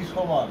 কেজি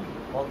সমান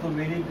কত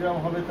মিলিগ্রাম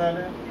হবে?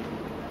 তাহলে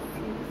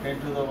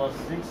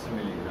 10⁻⁶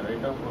 মিলিগ্রাম,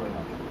 এটাও করে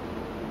না।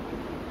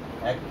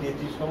 1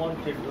 কেজি সমান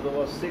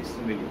 10⁶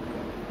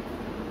 মিলিগ্রাম।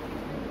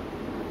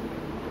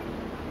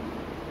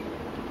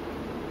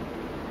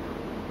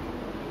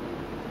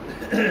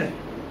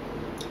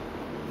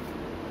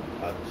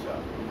 আচ্ছা,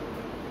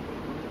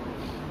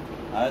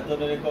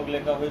 আয়তনের একক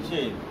লেখা হয়েছে,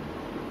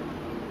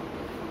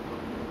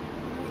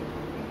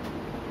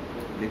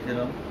 লিখে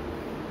নাও।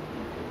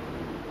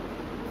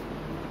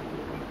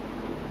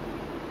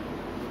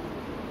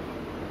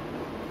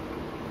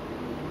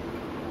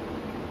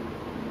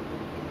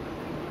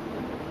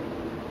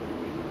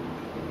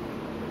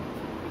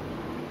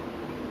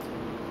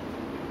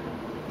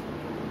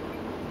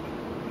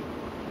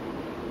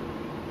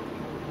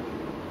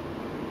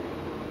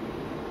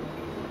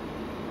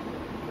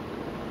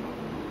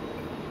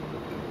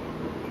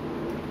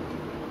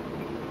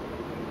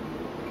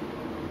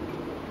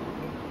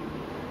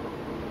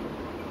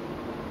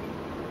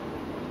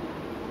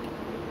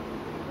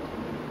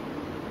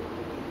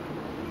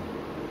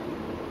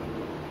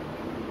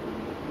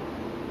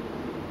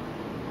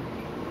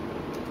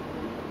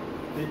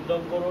 তিন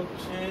নম্বর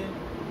হচ্ছে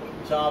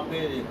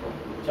চাপের একক।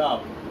 চাপ,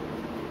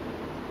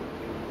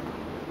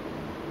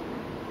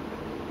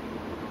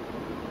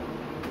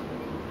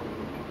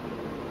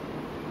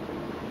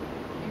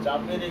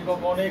 চাপের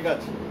একক অনেক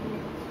আছে।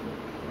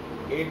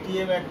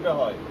 এটিএম একটা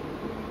হয়।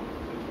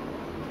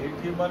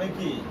 এটিএম মানে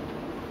কি?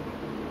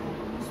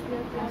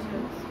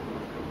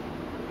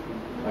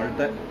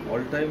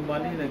 অল টাইম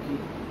মানি নাকি?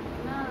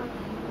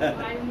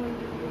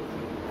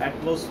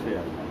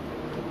 অ্যাটমসফিয়ার,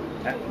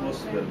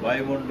 অ্যাটমসফিয়ার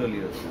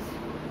বায়ুমণ্ডলীয়।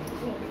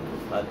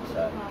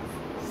 আচ্ছা,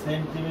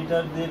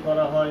 সেন্টিমিটার দিয়ে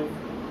করা হয়,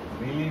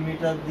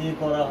 মিলিমিটার দিয়ে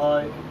করা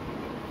হয়।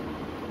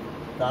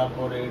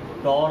 তারপরে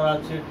টর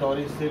আছে,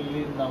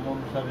 টরিসেল্লির নাম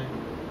অনুসারে।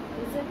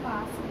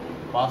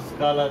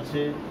 পাস্কাল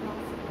আছে,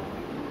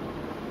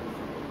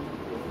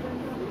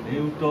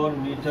 নিউটন,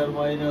 মিটার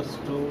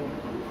 -2,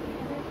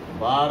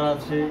 বার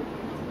আছে,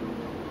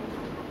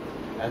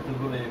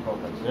 এতগুলো একক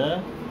আছে।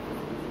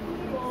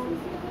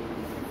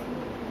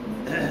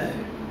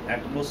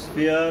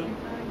 অ্যাটমসফিয়ার,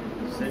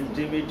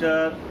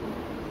 সেন্টিমিটার,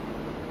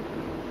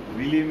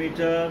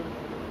 মিলিমিটার,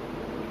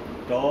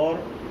 টর,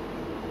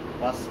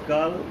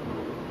 পাস্কাল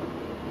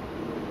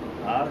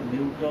আর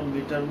নিউটন,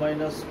 মিটার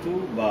 -2,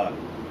 বার।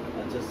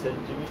 আচ্ছা,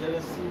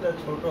 সেন্টিমিটারের সিটা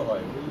ছোট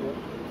হয়, বুঝলো,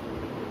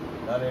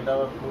 কারণ এটা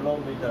আবার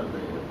কুলম্বিটার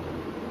হয়ে যাবে,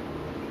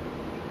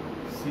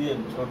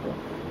 সিএম ছোট।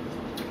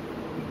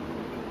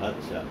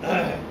 আচ্ছা,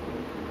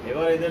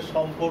 এবার এদের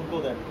সম্পর্ক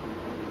দেখো।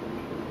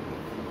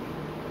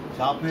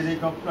 চাপের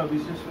এককটা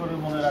বিশেষ করে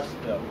মনে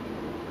রাখতে হবে।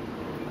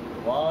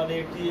 1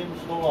 ATM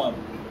সমান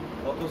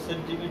কত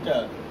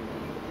সেন্টিমিটার?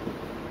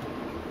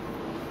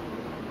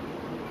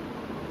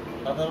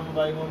 সাধারণ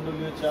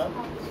বায়ুমণ্ডলীয় চাপ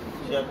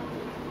 76।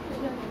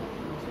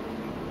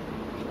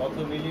 কত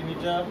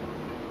মিলিমিটার?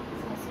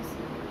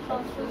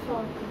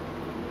 760।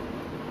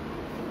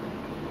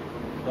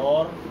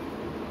 টর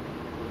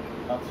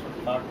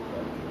 760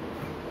 টর।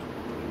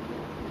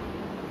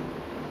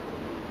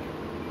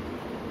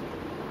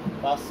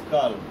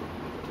 পাস্কাল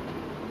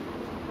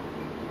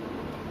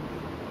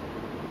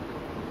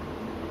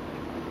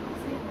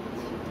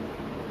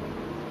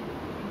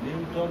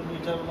নিউটন,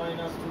 মিটার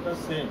 -2টা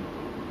সেম,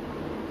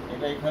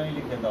 এটা এখানে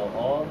লিখে দাও।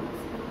 Or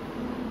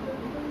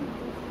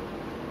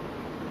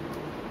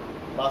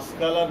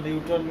Pascal R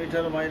Newton,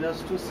 metre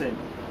 -2 same.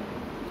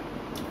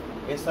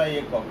 SI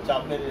একক,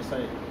 চাপের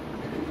এসআই।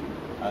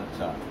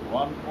 আচ্ছা,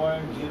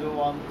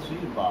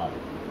 1.013 বার।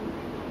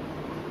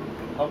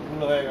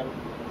 সবগুলো হয়ে গেল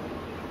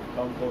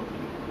সম্পর্ক।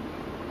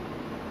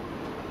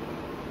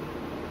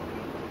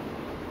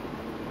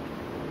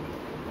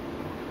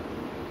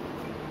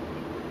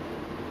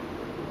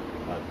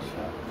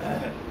 আচ্ছা,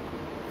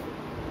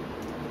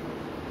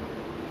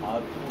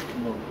 আর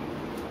প্রশ্ন?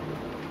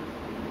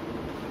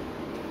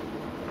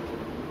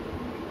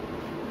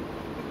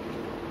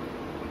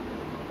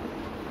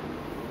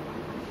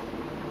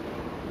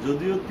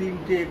 যদিও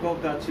 3টে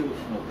একক আছে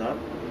উষ্ণতার,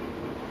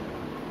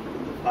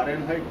 কিন্তু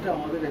ফারেনহাইটটা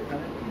আমাদের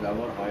এখানে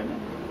ব্যবহার হয় না।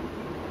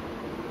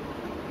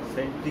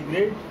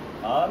 সেন্টিগ্রেড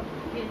আর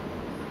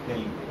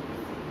কেলভিন,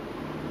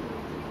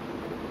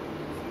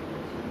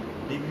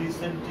 ডিগ্রি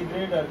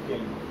সেন্টিগ্রেড আর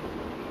কেলভিন,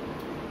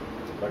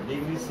 বা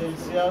ডিগ্রি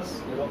সেলসিয়াস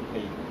এবং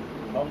কেলভিন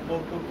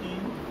সম্পর্ক কি?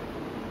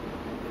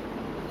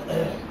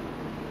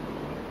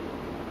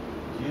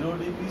 0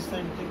 ডিগ্রি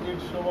সেন্টিগ্রেড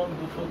সমান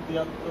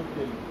 273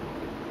 কেলভিন।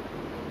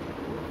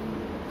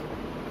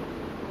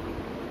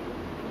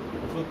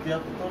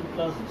 273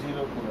 প্লাস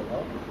 0 করে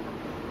দাও,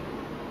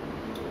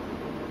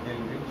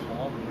 কেলভিন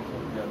সমান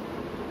 273।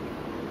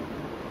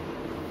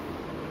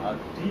 আর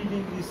টি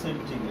ডিগ্রি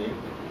সেন্টিগ্রেড,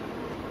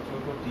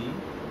 ছোট টি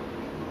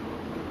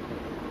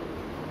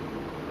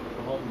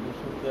সমান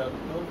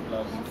 273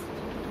 প্লাস।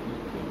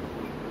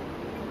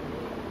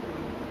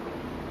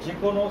 যে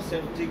কোনো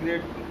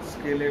সেন্টিগ্রেড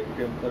স্কেলের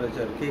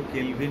টেম্পারেচারকে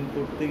কেলভিন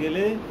করতে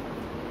গেলে,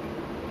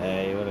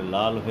 এবারে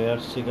লাল হয়ে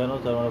আসছে কেন?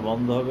 তার মানে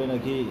বন্ধ হবে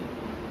নাকি?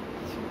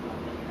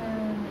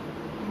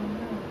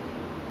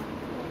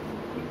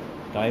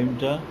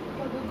 টাইমটা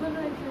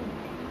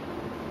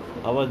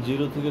আবার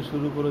 0 থেকে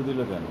শুরু করে দিল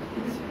কেন?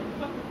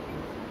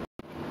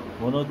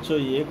 মনে হচ্ছে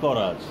ইয়ে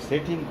করা আছে,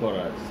 সেটিং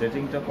করা আছে,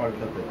 সেটিংটা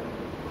পাল্টাতে হবে।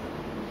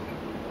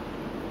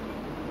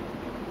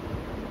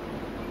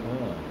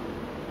 হ্যাঁ,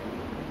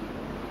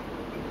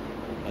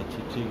 আচ্ছা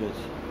ঠিক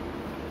আছে,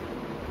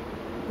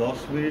 10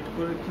 মিনিট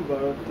করে কি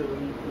 12-13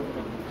 মিনিট করে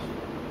হচ্ছে,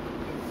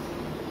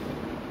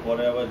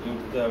 পরে আবার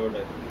জুড়তে হবে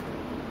ওটা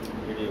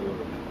ভিডিও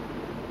গুলো।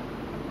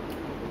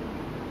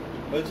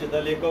 হয়েছে,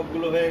 তাহলে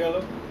এককগুলো হয়ে গেল।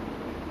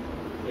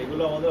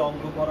 এগুলো আমাদের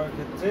অঙ্ক করার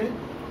ক্ষেত্রে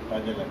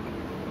কাজে লাগে।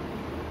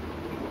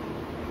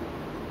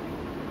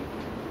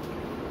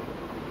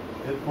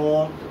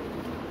 এরপর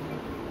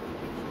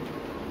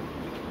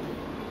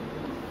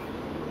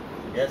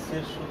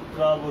গ্যাসের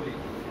সূত্রাবলী।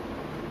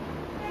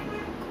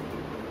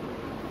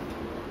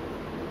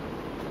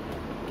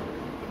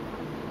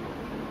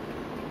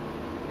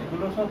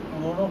 এগুলো সব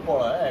পুরনো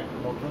পড়া,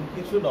 নতুন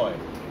কিছু নয়।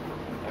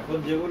 এখন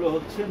যেগুলো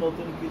হচ্ছে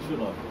নতুন কিছু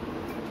নয়।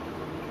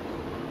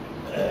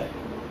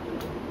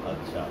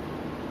 আচ্ছা,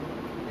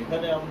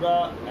 এখানে আমরা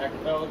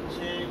একটা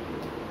হচ্ছে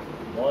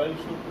বয়েল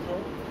সূত্র,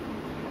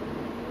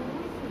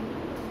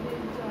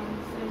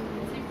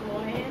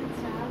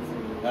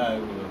 হ্যাঁ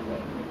এগুলো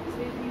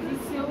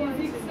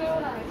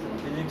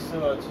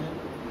ফিজিক্সেও আছে,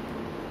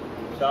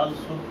 চাল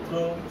সূত্র,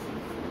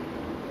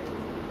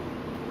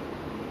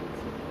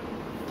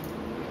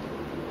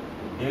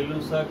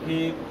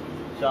 গেলুসাকির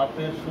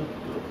চাপের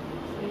সূত্র।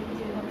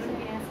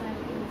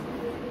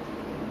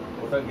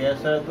 ওটা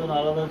গ্যাস আয়তন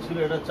আলাদা ছিল,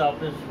 এটা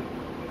চাপের সূত্র।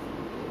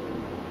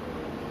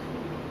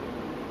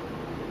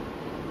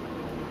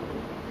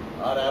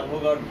 আর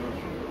অ্যাভোগাড্রো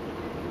সূত্র।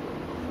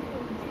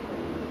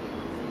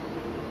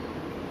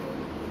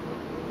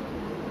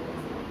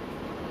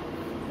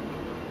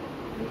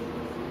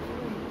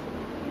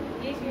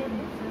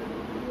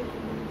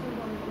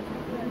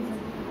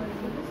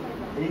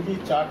 এই যে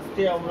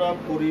চারটে আমরা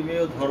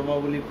পরিমেয়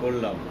ধর্মাবলী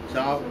পড়লাম,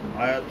 চাপ,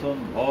 আয়তন,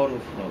 ভর,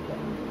 উষ্ণতা,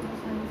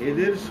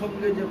 এদের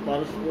সঙ্গে যে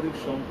পারস্পরিক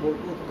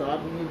সম্পর্ক তার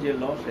নিয়ে যে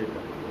ল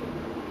সেটা।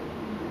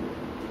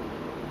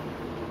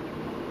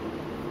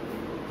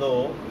 তো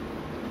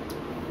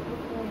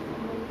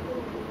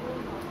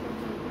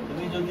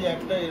তুমি যদি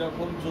একটা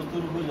এরকম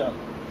চতুর্ভুজ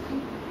আঁকো,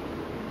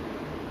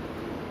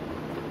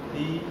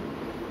 টি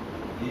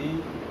ডি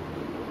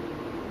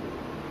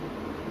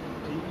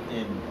টি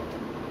এন,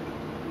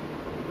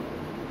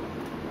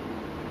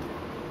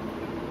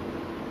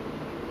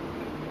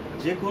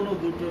 যে কোনো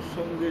দুটোর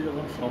সঙ্গে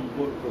যখন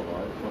সম্পর্ক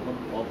হয় তখন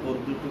অপর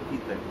দুটো কি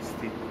থাকে?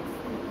 স্থির।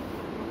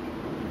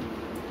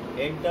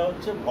 এটা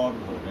হচ্ছে ভর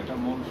ধরুন, এটা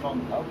মূল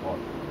সংখ্যা ভর,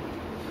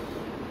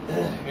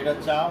 এটা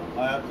চাপ,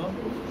 আয়তন।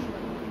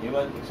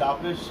 এবার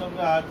চাপের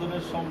সঙ্গে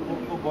আয়তনের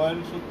সম্পর্ক বয়েল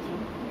সূত্র,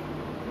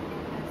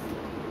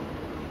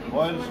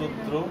 বয়েল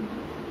সূত্র,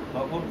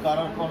 তখন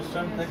কারা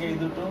কনস্ট্যান্ট থাকে? এই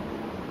দুটো,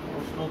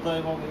 উষ্ণতা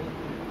এবং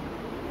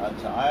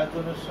আচ্ছা,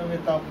 আয়তনের সঙ্গে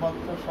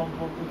তাপমাত্রার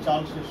সম্পর্ক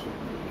চার্লসের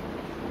সূত্র,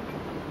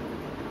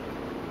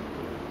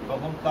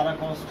 তখন কারা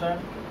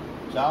কনস্ট্যান্ট?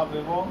 চাপ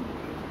এবং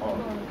ভর।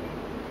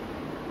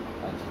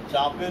 আচ্ছা,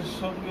 চাপের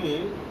সঙ্গে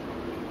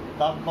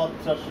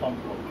তাপমাত্রার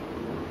সম্পর্ক,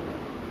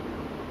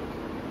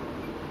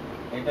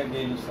 এটা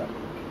গেলুসাক,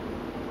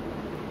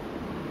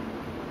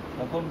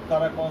 তখন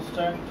কারা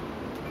কনস্ট্যান্ট?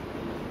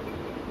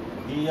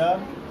 ভি আর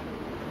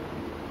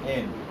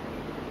এন।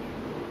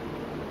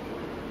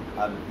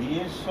 আর ভি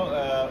এর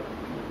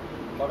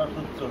কটা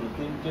সূত্র হলো?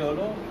 তিনটে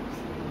হলো।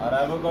 আর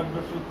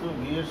অ্যাভোগাড্রো সূত্র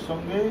ভি এর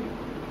সঙ্গে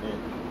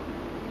এন,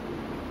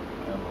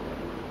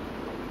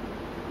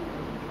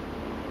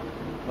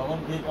 তখন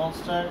কি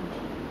কনস্ট্যান্ট?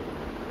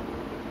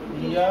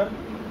 ই আর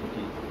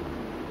টি।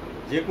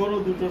 যে কোনো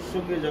দুটোর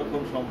সঙ্গে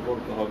যখন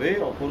সম্পর্ক হবে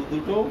অপর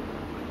দুটো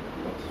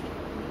constant।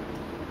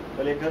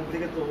 তাহলে এখান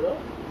থেকে তোমরা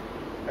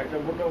একটা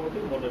মোটামুটি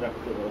মনে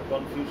রাখতে পারো,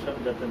 কনফিউশন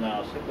যাতে না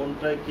আসে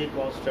কোনটায় কে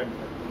কনস্ট্যান্ট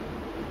থাকে।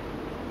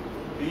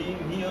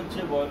 ভি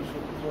হচ্ছে বয়েল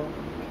সূত্র,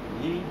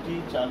 ভি টি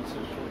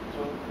চার্লসের সূত্র,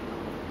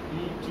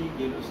 ই টি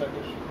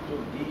গেলুসাকের সূত্র,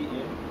 ডি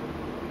এন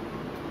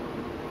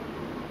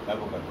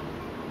অ্যাভোগাড্রো।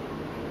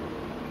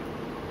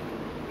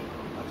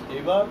 আচ্ছা,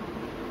 এবার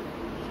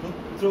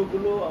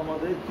সূত্রগুলো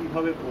আমাদের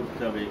কিভাবে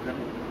পড়তে হবে?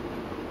 এখানে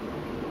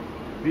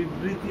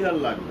বিবৃতি আর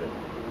লাগবে না,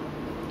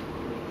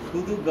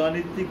 শুধু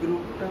গাণিতিক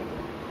রূপটা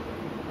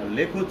আর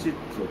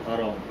লেখচিত্র, তার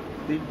অঙ্ক,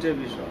 তিনটে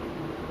বিষয়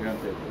এখান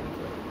থেকে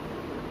পড়তে হবে।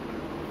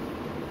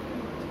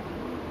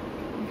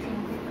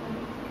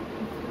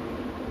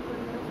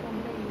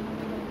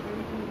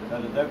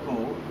 তাহলে দেখো,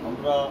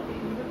 আমরা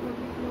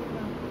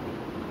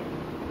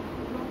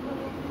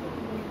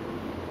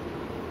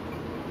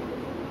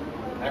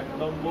এক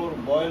নম্বর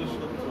বয়েল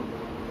সূত্র।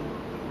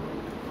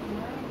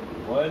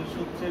 বয়েল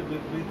সূত্রের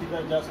বিবৃতিটা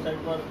জাস্ট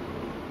একবার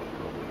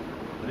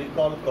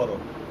রিকল করো,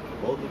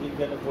 ভৌত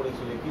বিজ্ঞানে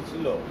পড়েছিলে। কি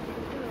ছিল?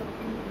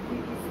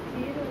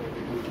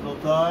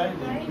 উষ্ণতায়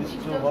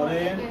নির্দিষ্ট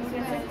ভরের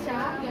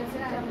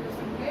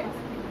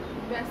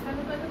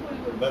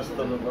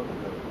ব্যস্তানুপাতে।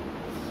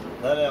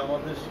 তাহলে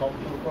আমাদের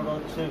সম্পর্কটা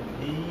হচ্ছে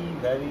V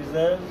varies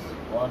as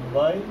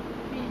 1/,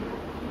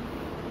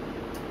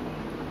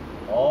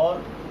 or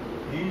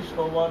V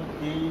সমান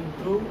কে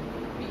ইন্টু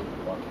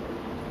 1।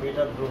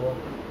 এটা ধ্রুবক।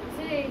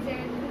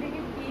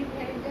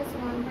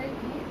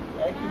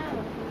 কিন্তু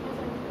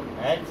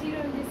এক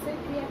চিরঞ্জিত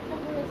কি একটা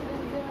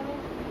বলেছিলেন যে মানে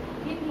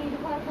কি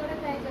নির্ভর করে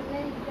তাই জন্য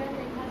এটা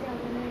লেখা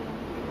যাবে না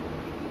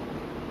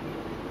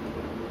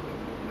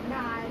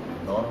না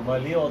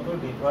নরমালি অত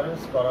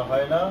ডিফারেন্স করা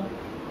হয় না।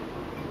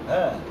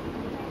 হ্যাঁ,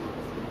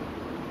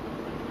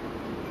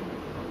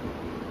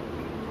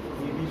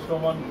 পিভি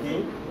সমান কি?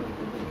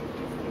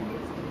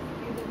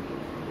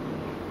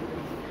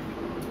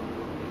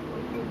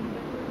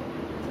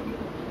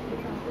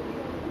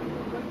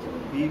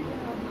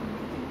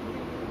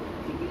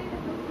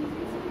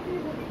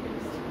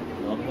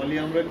 নরমালি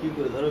আমরা কি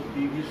করি, ধরো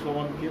পিভি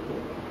সমান কে, তো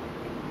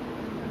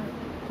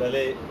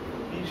তাহলে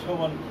পি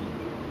সমান কি?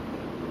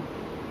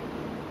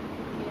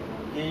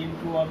 কে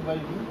ইন্টু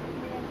 1/v।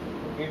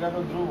 এটা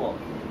তো ধ্রুবক,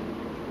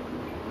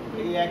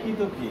 এই একই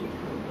তো কে,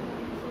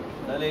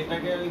 তাহলে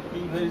এটাকে আমি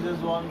পি ভার্সেস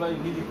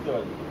 1/v লিখতে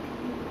পারি।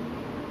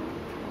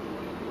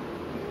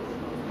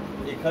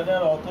 এখানে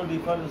আর অত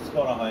ডিফারেন্স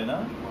করা হয় না,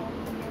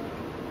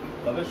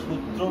 তবে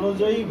সূত্র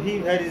অনুযায়ী ভি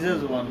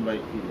ভার্সেস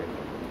 1/p লেখা।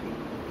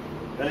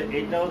 তাহলে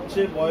এটা হচ্ছে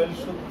বয়েল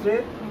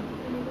সূত্রের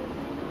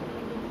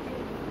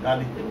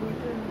গাণিতিক।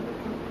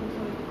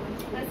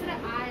 তাছাড়া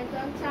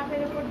আয়তন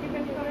চাপের উপর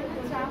ডিপেন্ড করে না,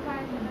 চাপ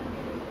আয়তন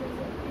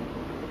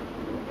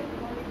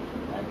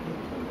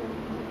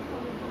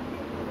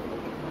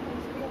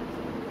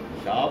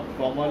চাপ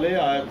কমালে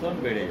আয়তন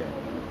বেড়ে যায়,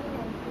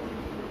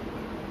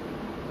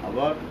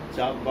 আবার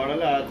চাপ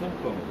বাড়ালে আয়তন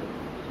কমে যায়।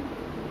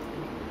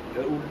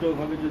 উল্টো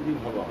ভাবে যদি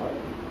ভাবা হয়,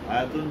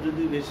 আয়তন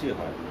যদি বেশি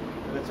হয়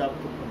তাহলে চাপ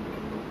তো কমে,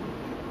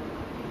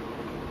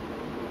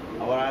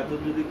 আবার আয়তন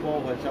যদি কম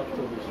হয় চাপ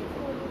তো বেশি।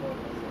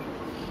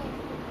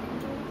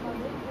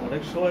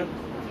 অনেক সময়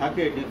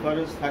থাকে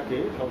ডিফারেন্স থাকে,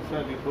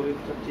 সবসময়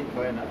বিপরীতটা ঠিক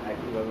হয় না,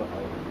 একইভাবে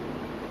হয় না।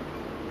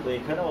 তো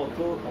এখানে অত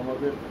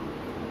আমাদের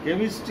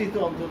কেমিস্ট্রিতে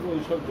অন্তত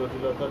ওইসব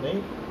জটিলতা নেই।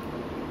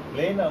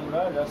 প্লেন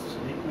আমরা জাস্ট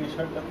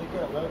ইকুয়েশনটা থেকে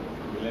আমরা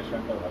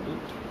রিলেশনটা ভাবি।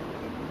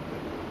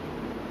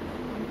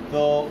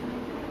 তো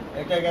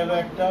এটা গেল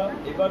একটা।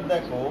 এবার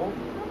দেখো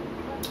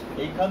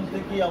এইখান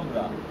থেকে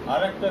আমরা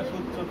আর একটা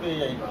সূত্র পেয়ে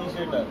যাই, কি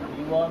সেটা?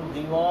 P1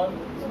 D1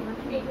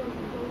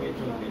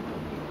 P2 D2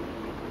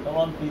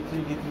 সমান P3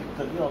 D3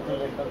 ইত্যাদি। অত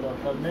লেখার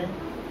দরকার নেই।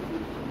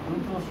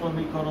 দুটো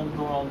সমীকরণ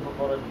তোমরা অঙ্ক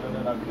করার জন্য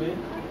রাখবে।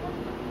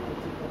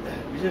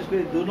 বিশেষ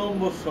করে 2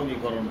 নম্বর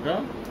সমীকরণটা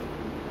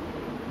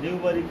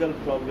নিউমেরিক্যাল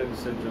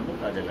প্রবলেমস এর জন্য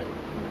কাজে লাগে।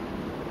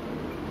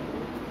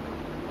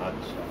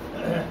 আচ্ছা,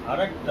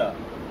 আরেকটা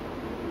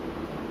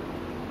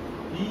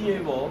পি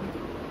এবং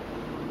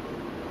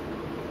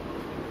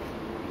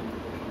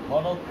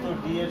ঘনত্ব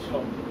ডি এর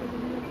সম্পর্ক।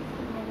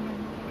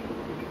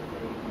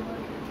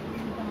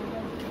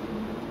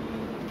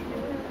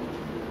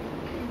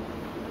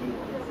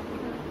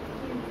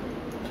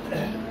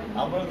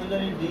 আমরা তো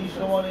জানি ডি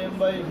সমান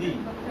m/v,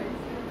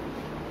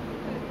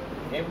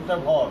 এমটা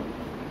ভর।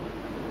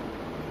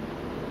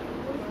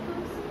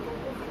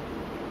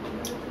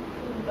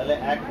 তাহলে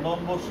 1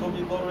 নম্বর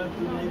সমীকরণে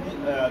তুমি যদি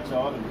আচ্ছা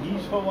আর v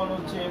সমান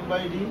হচ্ছে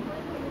m/d,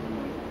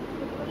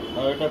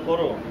 আর এটা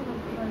করো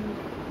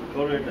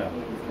এটা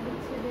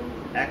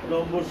 1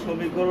 নম্বর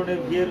সমীকরণে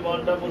v এর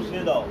মানটা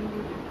বসিয়ে দাও।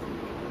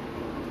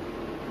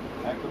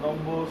 1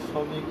 নম্বর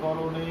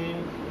সমীকরণে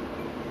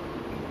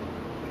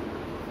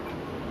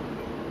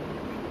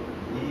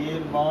v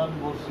এর মান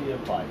বসিয়ে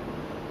পাই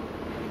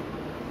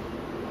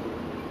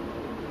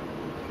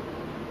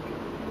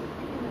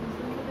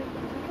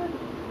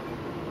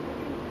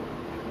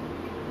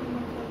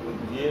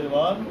এর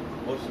মান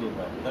বসিয়ে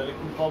পাই, তাহলে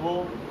কি পাবো?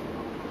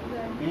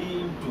 p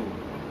into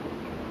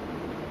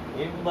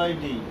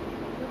m/d।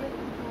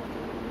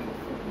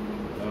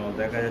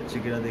 দেখা যাচ্ছে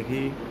কিনা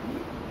দেখি,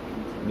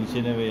 নিচে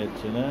নেমে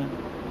যাচ্ছে না?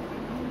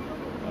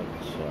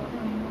 আচ্ছা,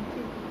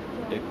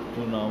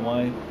 একটু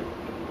নামাই।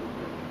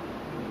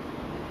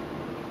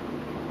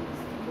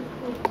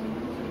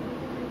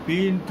 p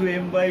ইন্টু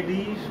m/d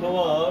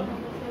সমান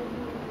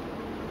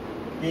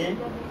k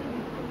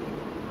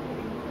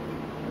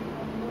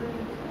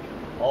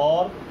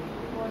और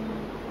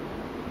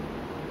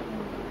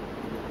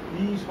p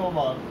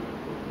সমান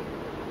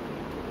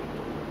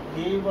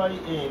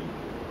k/m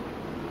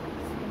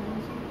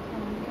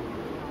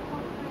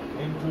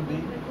ইন্টু d।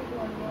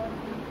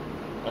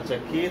 আচ্ছা,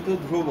 k তো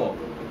ধ্রুবক,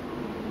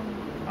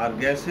 আর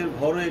গ্যাসের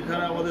ভরও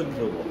এখানে আমাদের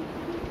ধ্রুবক,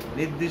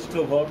 নির্দিষ্ট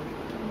ভর।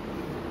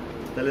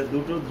 তাহলে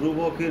দুটো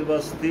ধ্রুবকের বা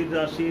স্থির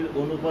রাশির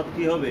অনুপাত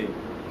কি হবে?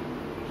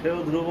 সেও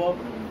ধ্রুবক।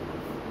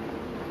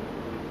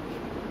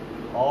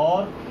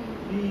 और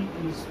p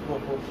is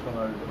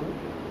proportional to,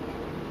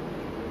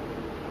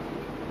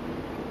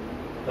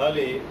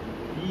 তাহলে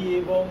p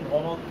এবং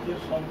ঘনত্বের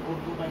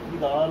সম্পর্কটা কি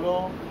দাঁড়ালো?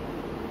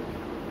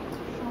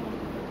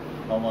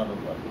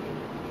 সমানুপাতিক।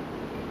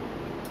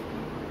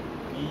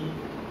 p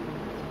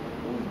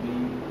ও b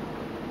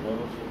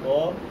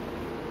পরস্পর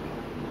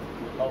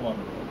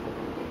সমানুপাতিক।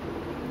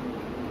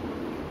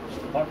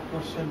 শর্ট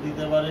কোশ্চেন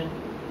দিতে পারে,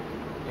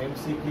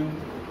 এমসিকিউ।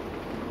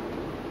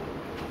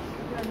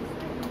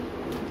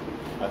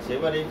 আচ্ছা,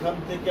 এবার এখান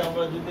থেকে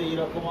আমরা যদি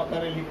এইরকম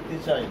আকারে লিখতে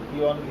চাই,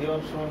 p1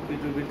 v1 সমান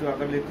p2 v2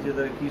 আকারে লিখতে চাই,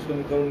 তাহলে কি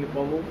সমীকরণ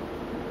পাবো?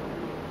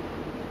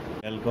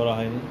 খেয়াল করা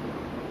হয়নি।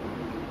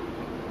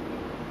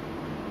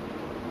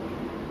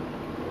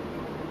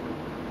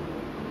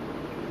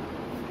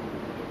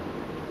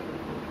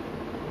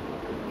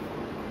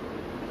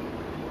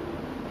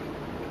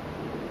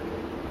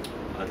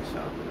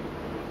 আচ্ছা,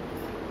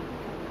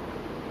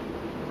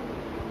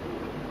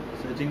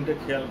 সেটিংটা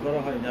খেয়াল করা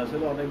হয়নি।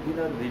 আসলে অনেকদিন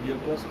আর ভিডিও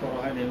ক্লাস করা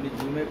হয়নি, এমনি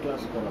জুমে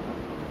ক্লাস করা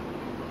হয়।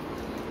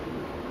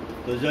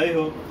 তো যাই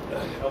হোক,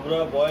 আমরা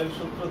বয়েল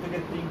সূত্র থেকে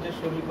 3টে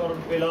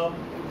সমীকরণ পেলাম।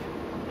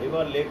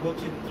 এবার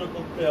লেখচিত্র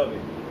করতে হবে।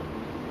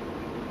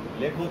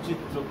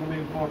 লেখচিত্র খুব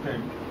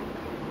ইম্পর্টেন্ট।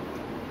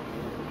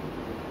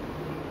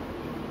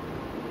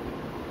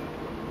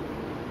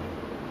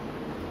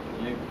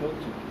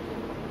 লেখচিত্র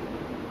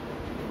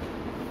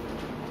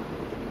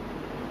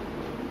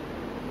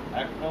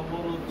 1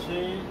 নম্বর হচ্ছে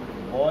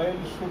বয়েল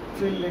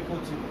সূত্রের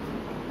লেখচিত্র।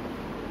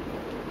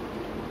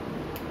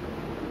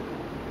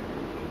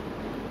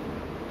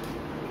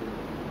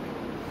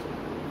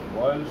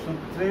 বয়েল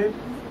সূত্রের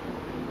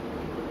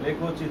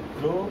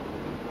লেখচিত্র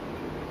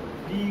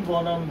P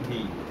বনাম V।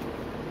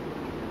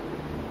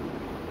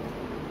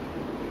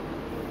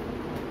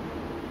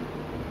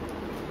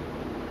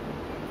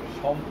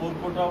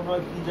 সম্পর্কটা আমরা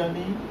কি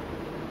জানি?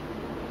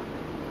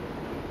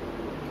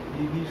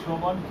 PV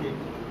সমান K।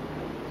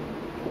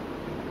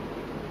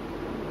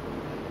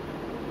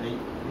 এই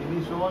PV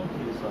সমান K,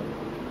 সরি,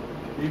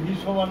 PV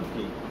সমান K।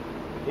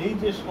 এই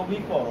যে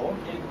সমীকরণ,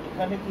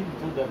 এখানে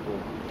কিন্তু দেখো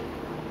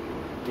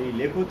এই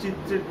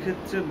লেখচিত্রের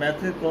ক্ষেত্রে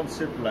ম্যাথের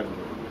কনসেপ্ট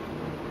লাগবে।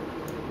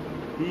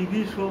 PV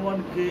সমান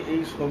K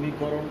এই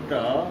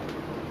সমীকরণটা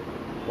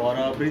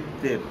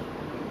পরাবৃত্তের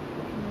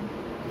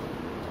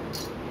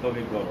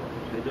সমীকরণ,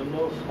 সেই জন্য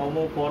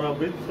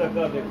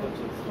সমপরাবৃত্তাকার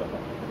লেখচিত্র।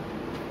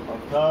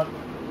 অর্থাৎ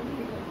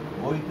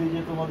বইতে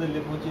যে তোমাদের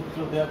লেখচিত্র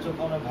দেওয়া আছে,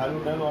 ওখানে ভ্যালু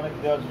ট্যালু অনেক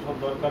দেওয়া আছে, সব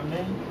দরকার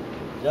নেই।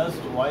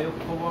 জাস্ট ওয়াই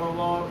অক্ষ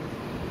বরাবর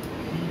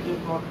কে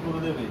প্লট করে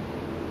দেবে,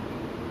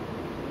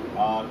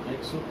 আর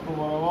এক্স অক্ষ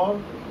বরাবর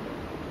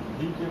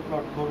কে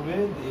প্লট করবে,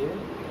 দিয়ে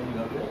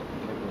এইভাবে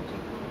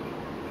লেখচিত্র।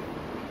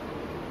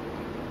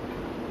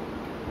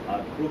 আর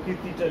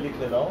প্রকৃতিটা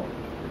লিখে দাও।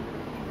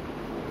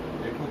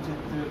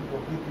 লেখচিত্রের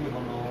প্রকৃতি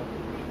হলো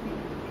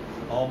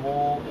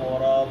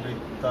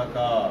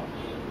সমপরাবৃত্তাকার।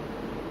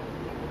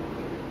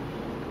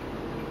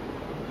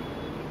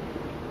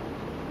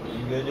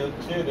 ইংরেজি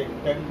হচ্ছে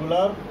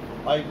রেক্ট্যাঙ্গুলার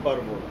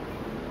হাইপারবোলা।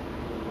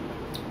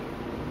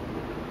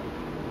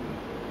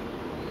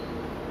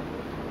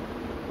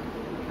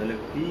 তাহলে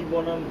পি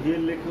বনাম ভি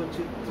এর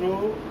লেখচিত্র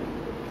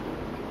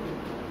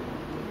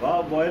বা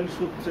বয়েল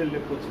সূত্রের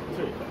লেখচিত্র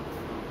এটা।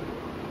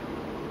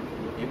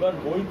 এবার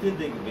বইতে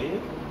দেখবে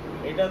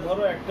এটা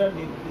ধরো একটা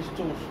নির্দিষ্ট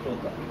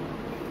উষ্ণতা।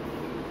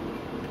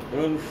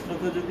 এবার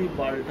উষ্ণতা যদি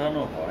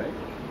পাল্টানো হয়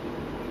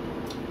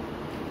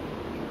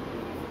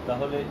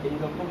তাহলে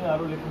এইরকমই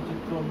আরো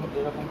লেখচিত্র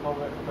এরকম পাবো,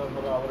 একটা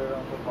ধরো আবার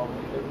এরকম পাবো।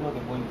 এগুলো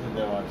বইতে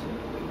দেওয়া আছে,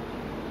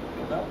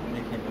 ওটা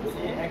দেখে নেবে।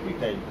 একই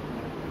টাইপ।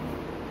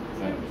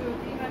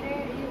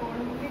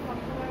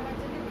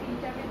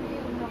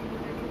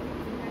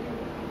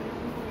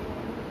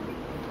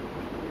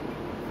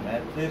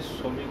 ম্যাথের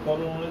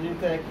সমীকরণ অনুযায়ী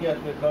তো একই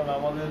আসবে, কারণ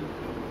আমাদের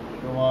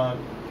তোমার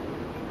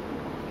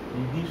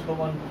পিভি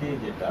সমান কে,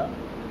 যেটা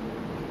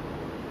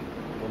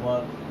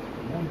তোমার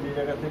মূল যে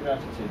জায়গা থেকে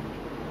আসছে,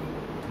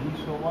 ভি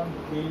সমান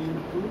কে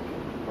ইন্টু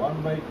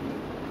 1/p,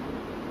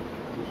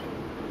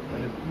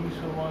 তাহলে পি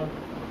সমান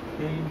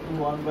কে ইন্টু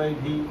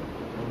 1/v।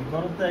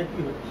 সমীকরণ তো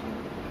একই হচ্ছে,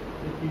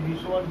 পিভি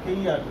সমান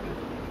কেই আসবে।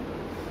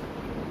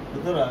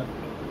 সুতরাং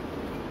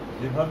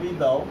যেভাবেই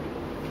দাও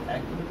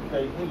একই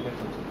টাইপের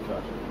লেখচিত্র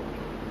আসবে।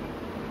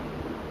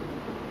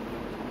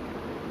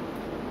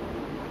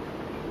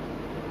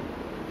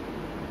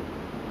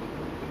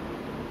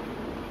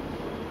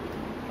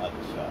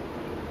 আচ্ছা,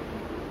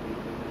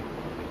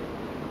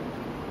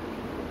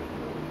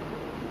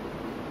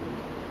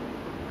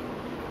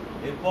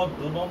 এরপর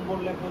 2 নম্বর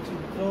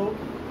লেখচিত্র।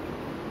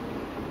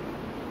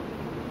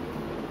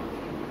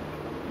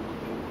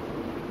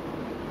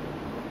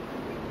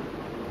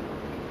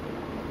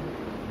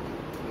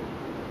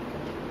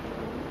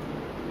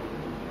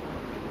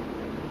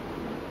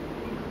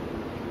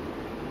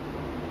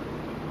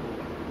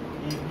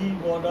 PV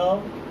বনাম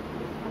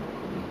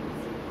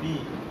P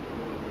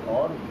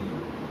or V।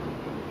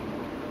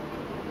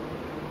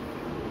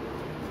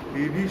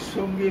 পিভির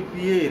সঙ্গে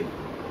পি এর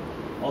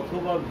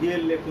অথবা ভি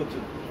এর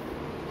লেখচিত্র,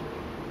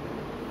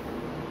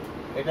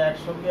 এটা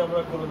একসঙ্গে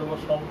আমরা করে দেবো।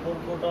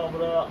 সম্পর্কটা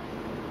আমরা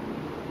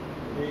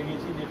পেয়ে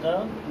গেছি, যেটা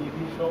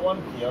পিভি সমান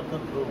কি,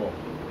 অর্থাৎ ধ্রুবক।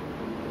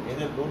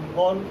 এদের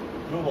গুণফল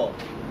ধ্রুবক।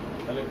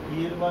 তাহলে পি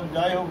এর মান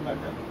যাই হোক না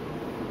কেন,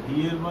 ভি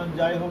এর মান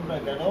যাই হোক না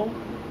কেন,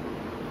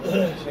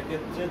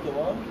 সেক্ষেত্রে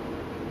তোমার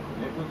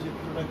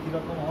লেখচিত্রটা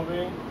কিরকম হবে?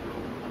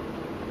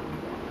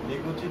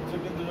 লেখচিত্র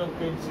কিন্তু সব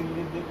পেন্সিল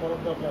দিয়ে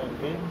করার দরকার,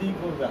 পেন দিয়ে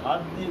করবে,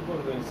 হাত দিয়ে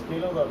করবে,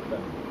 স্কেলও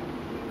দরকার।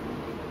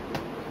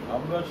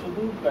 আমরা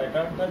শুধু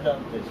প্যাটার্নটা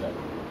জানতে চাই।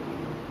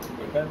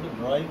 এখানে তো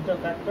ড্রয়িংটা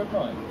ফ্যাক্টর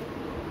নয়।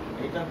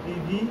 এটা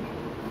পিভি,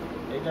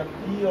 এটা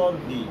পি অর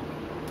ভি।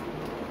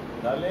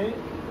 তাহলে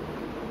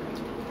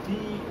পি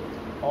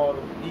और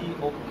পি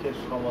অক্ষের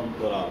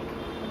সমান্তরাল।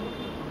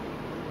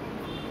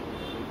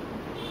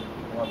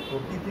 আমার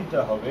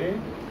প্রকৃতিটা হবে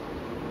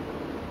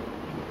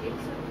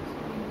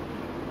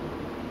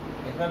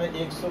এখানে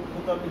এক্স অক্ষ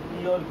তো আমি পি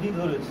আর ভি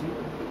ধরেছি,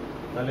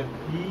 তাহলে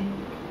পি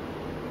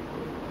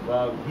বা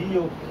ভি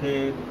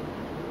অক্ষের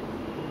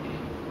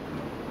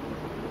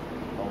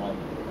সমান্তরাল।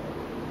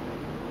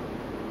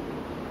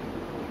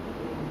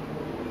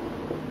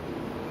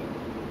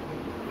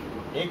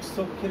 এক্স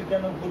অক্ষের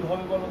কেন ভুল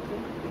হবে বলো তো?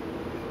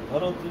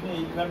 ধরো তুমি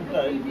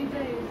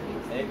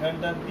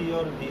এইখানটা পি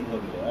আর ভি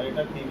ধরলে আর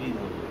এটা পি ভি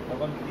ধরলে,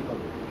 তখন কি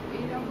হবে?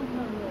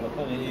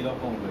 তখন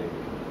এইরকম হয়ে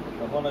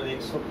তখন আর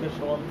এক্স অক্ষের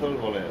সমান্তরাল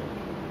বলা যাবে,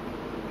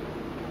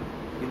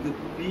 কিন্তু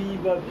পি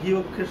বা ভি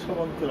অক্ষের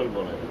সমান্তরাল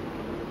বলা যাবে।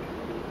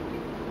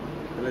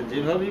 তাহলে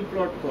যেভাবেই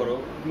প্লট করো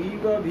পি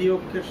বা ভি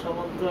অক্ষের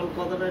সমান্তরাল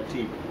কথাটা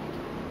ঠিক,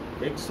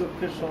 এক্স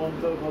অক্ষের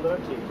সমান্তরাল কথাটা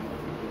ঠিক,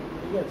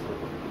 ঠিক আছে?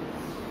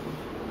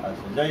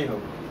 আচ্ছা, যাই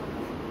হোক,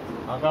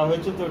 আঁকা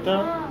হয়েছে তো এটা?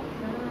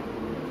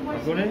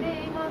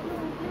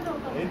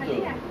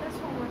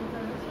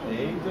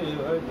 এই তো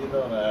এইভাবে দিতে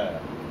হবে।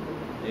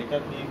 এটা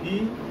পিভি,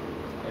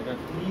 এটা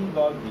পি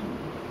বা ভি।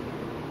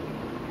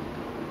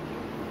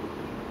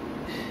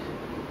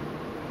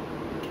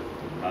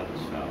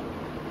 আচ্ছা,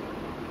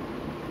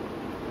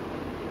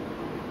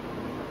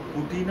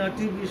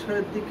 খুঁটিনাটি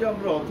বিষয়ের দিকে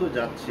আমরা অত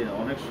যাচ্ছি না,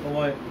 অনেক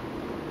সময়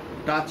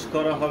টাচ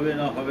করা হবে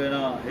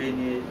না এই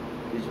নিয়ে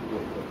কিছু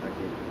প্রশ্ন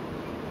থাকে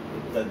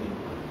ইত্যাদি।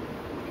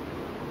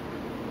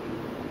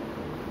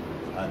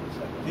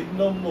 আচ্ছা, 3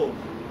 নম্বর,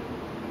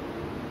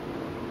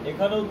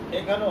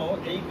 এখানেও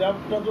এই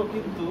গ্রাফটা তো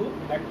কিন্তু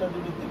 1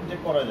 2 3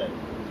 করা যায়।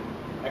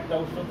 একটা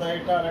উষ্ণতা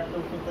এটা আর একটা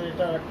উষ্ণতা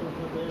এটা আর একটা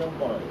উষ্ণতা এরকম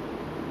করা যায়।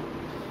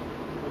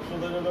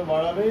 উষ্ণতা যত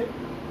বাড়াবে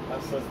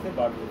আস্তে আস্তে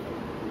বাড়তে থাকবে।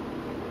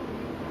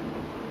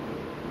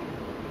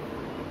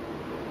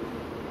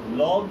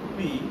 log p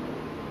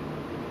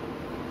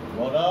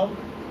বনাম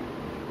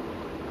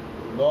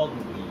log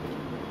v,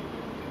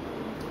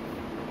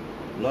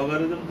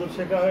 লগারিদম তো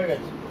শেখা হয়ে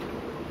গেছে।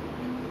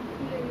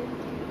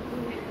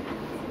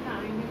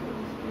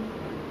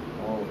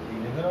 ও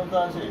 11 তো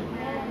আছে,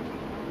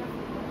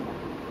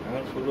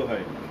 এখন শুরু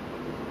হয়,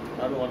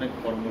 আরো অনেক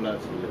ফর্মুলা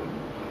আছে।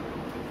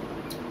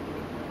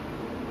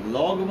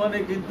 লগ মানে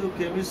কিন্তু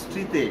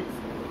কেমিস্ট্রিতে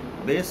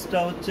বেসটা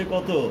হচ্ছে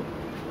কত?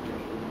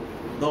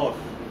 10।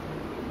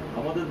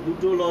 আমাদের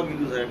দুটো লগ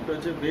ইউজ হয়, একটা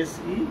হচ্ছে বেস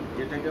ই,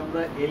 যেটাকে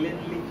আমরা ln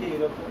লিখে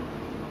এরকম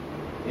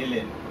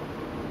ln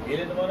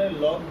মানে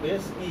লগ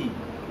বেস ই,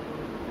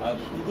 আর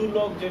শুধু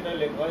লগ যেটা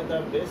লেখা হয়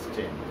তার বেস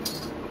 10।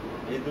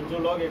 এই দুটো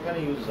লগ এখানে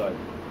ইউজ হয়,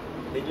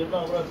 এই জন্য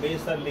আমরা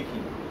বেস আর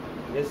লিখি,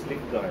 বেস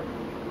লিখতে হয়।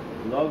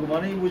 লগ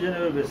মানেই বুঝে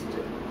নেবে বেস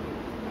 10।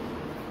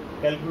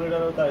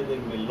 ক্যালকুলেটারও তাই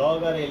দেখবে লগ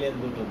আর ln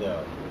দুটো দেওয়া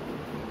হয়।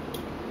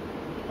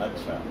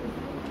 আচ্ছা,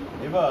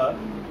 এবার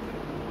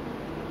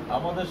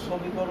আমাদের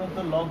সমীকরণ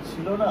তো লগ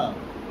ছিল না,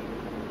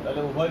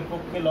 তাহলে উভয়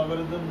পক্ষে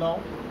লগারিদম নাও।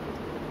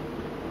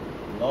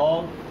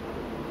 লগ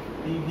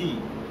পিভি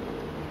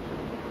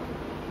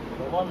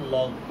সমান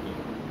লগ পি,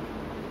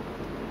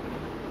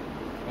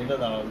 এটা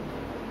দাঁড়াবে।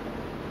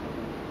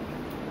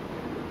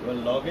 এবার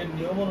লগের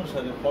নিয়ম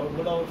অনুসারে,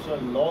 ফর্মুলা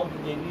অনুসারে লগ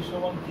এবি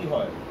সমান কি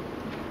হয়?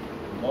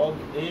 লগ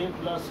এ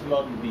প্লাস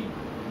লগ বি।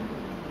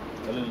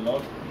 তাহলে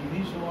লগ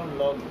পিভি সমান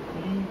log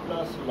P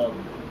plus log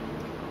B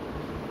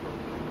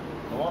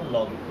সমান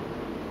লগ।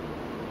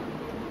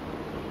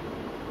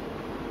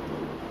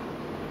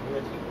 ঠিক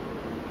আছে,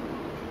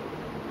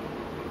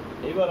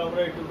 এবার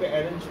আমরা এটুকু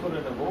অ্যারেঞ্জ করে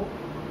নেব।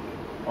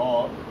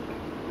 और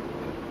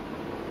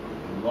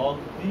log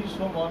b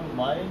সমান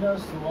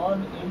 -1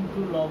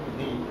 into log b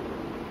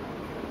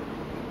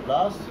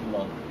plus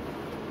log।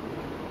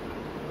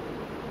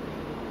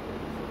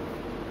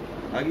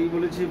 আগেই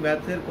বলেছি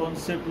ম্যাথের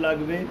কনসেপ্ট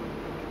লাগবে।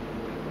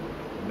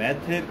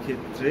 ম্যাথের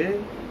ক্ষেত্রে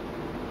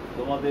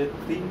তোমাদের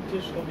 3টে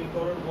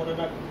সমীকরণ মনে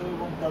রাখতে হবে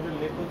এবং তাদের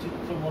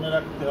লেখচিত্র মনে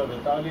রাখতে হবে,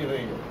 তাহলেই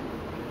হয়ে যাবে।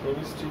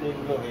 কেমিস্ট্রি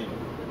এগুলো হয়ে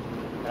যাবে।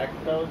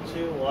 একটা হচ্ছে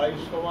y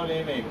সমান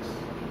mx,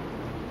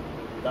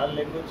 তার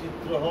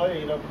লেখচিত্র হয়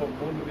এইরকম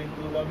মূল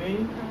বিন্দুগামী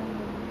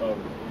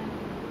তরঙ্গ।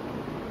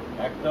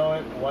 একটা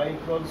হয় y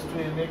equals to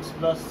mx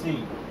plus c,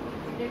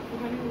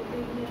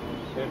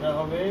 সেটা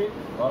হবে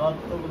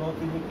ধনাত্মক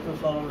নতিযুক্ত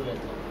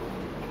সরলরেখা।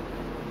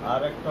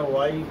 আর একটা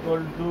y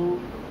equal to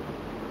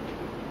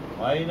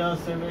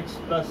minus mx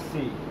plus c,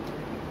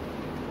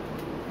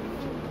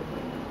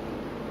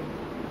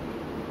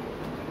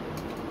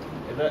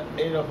 এটা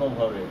এইরকম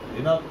হবে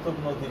ঋণাত্মক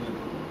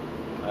নতিযুক্ত।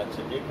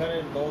 আচ্ছা, এখানে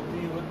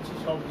নতি হচ্ছে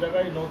সব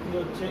জায়গায়, নতি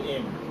হচ্ছে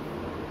m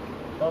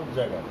সব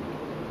জায়গায়,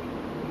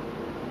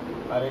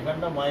 আর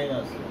এখানটা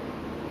মাইনাস।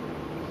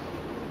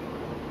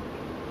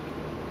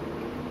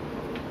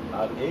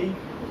 আর এই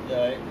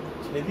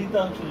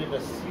ছেদিতাংশ যেটা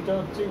সিটা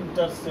হচ্ছে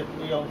ইন্টারসেপ্ট,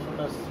 এই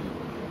অংশটা সি,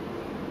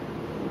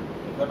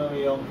 এখানেও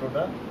এই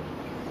অংশটা।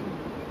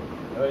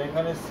 এবার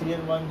এখানে সি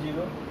এর মান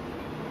 0,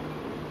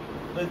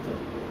 তাই তো?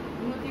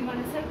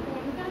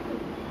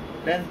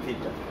 ট্যান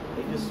থিটা,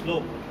 এই যে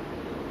স্লোপ,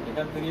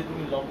 এখান থেকে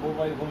তুমি লম্ব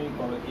বাই ভূমি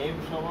করো, m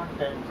সমান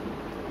ট্যান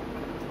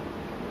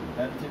থিটা।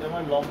 ট্যান থিটা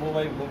মানে লম্ব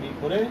বাই ভূমি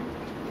করে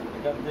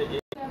এখান থেকে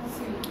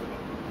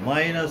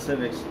minus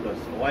M x plus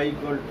Y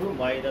equal to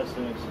minus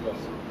M x plus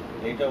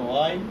এইটা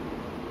ওয়াই,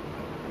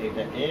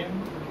 এটা এম,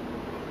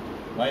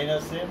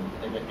 মাইনাস এম,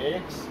 এটা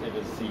এক্স,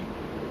 এটা সি।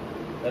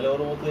 তাহলে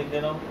ওর মধ্যে লিখে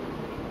নাও,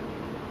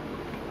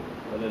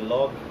 তাহলে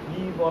লগ পি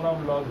বনাম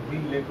লগ বি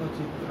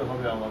লেখচিত্র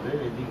হবে আমাদের।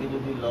 এদিকে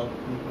যদি লগ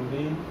পি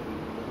করি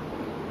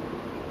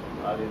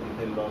আর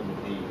এদিকে লগ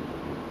বি,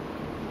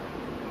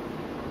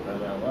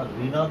 তাহলে আমার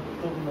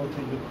ঋণাত্মক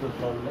নথিযুক্ত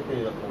সরলরেখ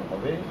এইরকম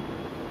হবে।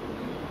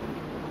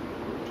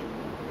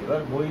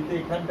 এবার বইতে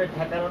এখানটা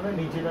ঠেকানো নেই,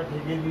 নিচেটা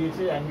ঠেকে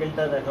দিয়েছে,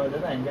 অ্যাঙ্গেলটা দেখানো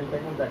যায় না,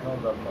 অ্যাঙ্গেলটাকে দেখানো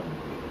দরকার নেই।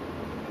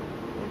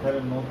 এখানে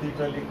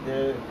নথিটা লিখতে,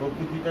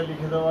 প্রকৃতিটা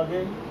লিখে দেওয়া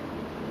আগে।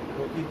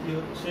 প্রকৃতি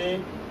হচ্ছে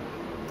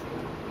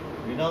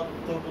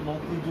ঋণাত্মক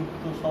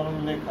নথিযুক্ত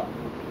সরলরেখা।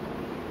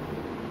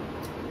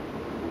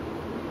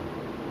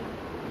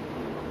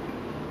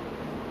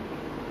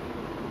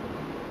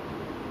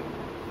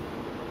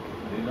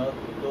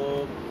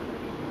 ঋণাত্মক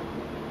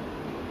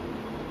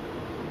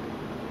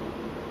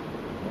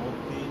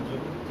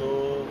নথিযুক্ত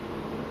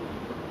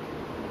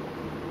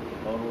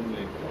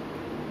সরলরেখা।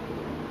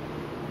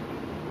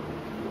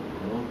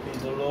 নথি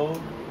হলো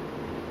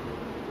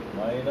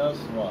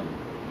 -1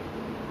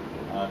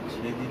 আর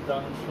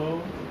ছেদিতাংশ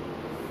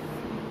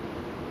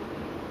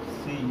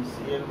সি,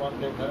 সি এর মান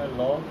এখানে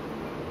লগ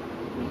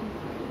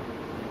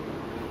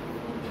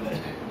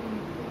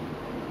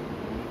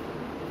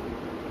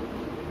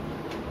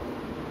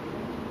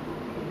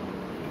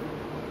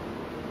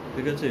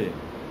ঠিক আছে।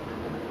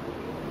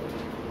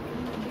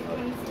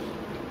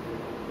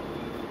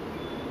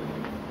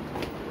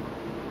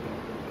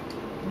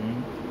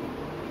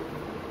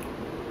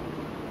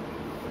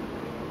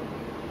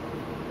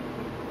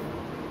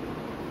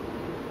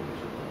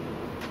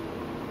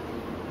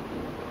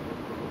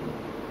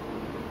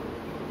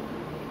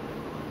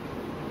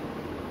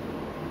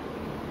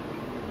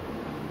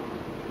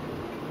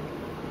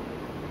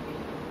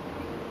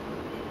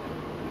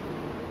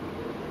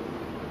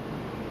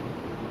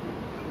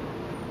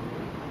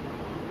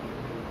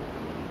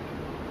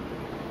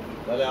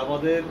 তাহলে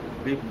আমাদের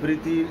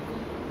বিবৃতি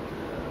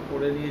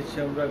করে নিয়েছি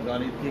আমরা।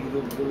 গাণিতিক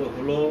রূপগুলো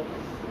হলো,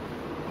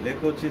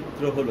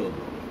 লেখচিত্র হলো।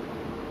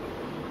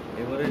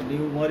 এবারে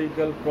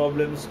নিউমারিক্যাল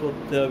প্রবলেমস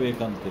করতে হবে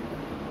এখান থেকে।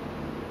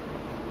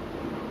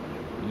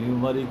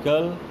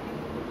 নিউমারিক্যাল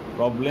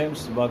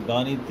প্রবলেমস বা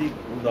গাণিতিক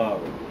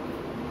উদাহরণ।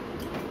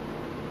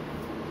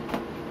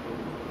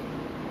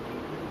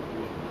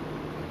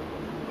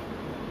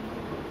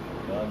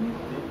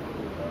 গাণিতিক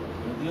উদাহরণ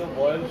যদিও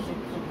বয়েল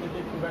সূত্র থেকে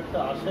খুব একটা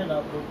আসে না,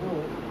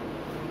 তবুও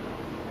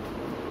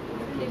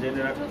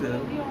জেনে রাখতে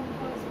হবে।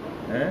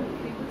 হ্যাঁ,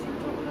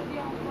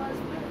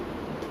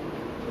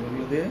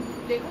 এগুলো দিয়ে,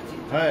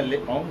 হ্যাঁ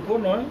অঙ্ক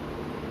নয়,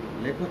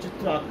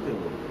 লেখচিত্র আঁকতে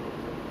হবে।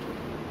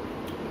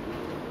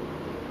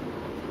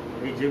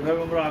 এই যেভাবে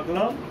আমরা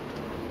আঁকলাম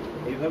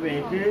এইভাবে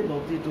এঁকে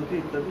নথি টথি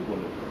ইত্যাদি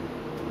বলে।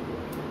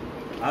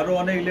 আরো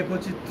অনেক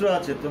লেখচিত্র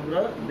আছে,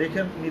 তোমরা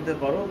দেখে নিতে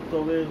পারো,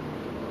 তবে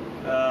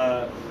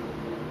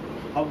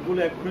সবগুলো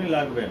এক্ষুনি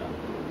লাগবে না।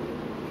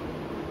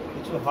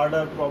 কিছু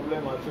হার্ডার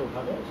প্রবলেম আছে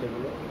ওখানে,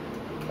 সেগুলো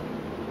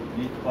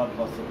নিট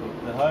পারপাসে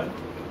করতে হয়,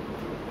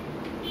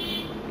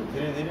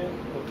 ধীরে ধীরে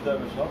করতে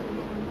হবে সব।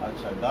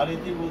 আচ্ছা,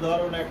 গাণিতিক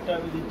উদাহরণ একটা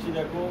আমি দিচ্ছি,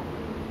 দেখো।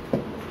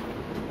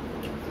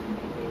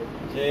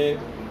 যে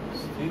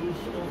স্থির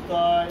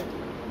উষ্ণতায়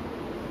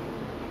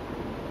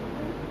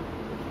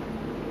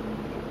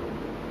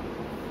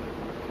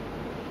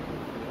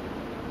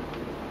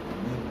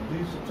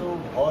নির্দিষ্ট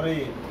ভরে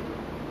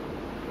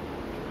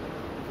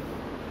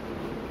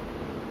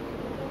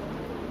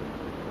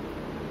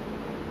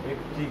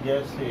একটি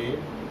গ্যাসের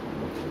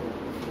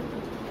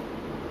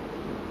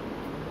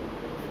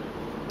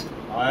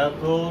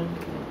আয়তন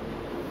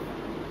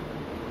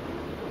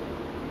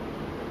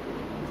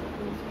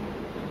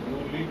 2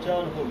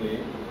 লিটার হলে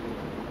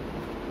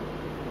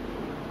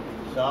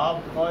চাপ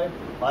হয়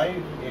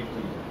 5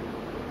 ATM।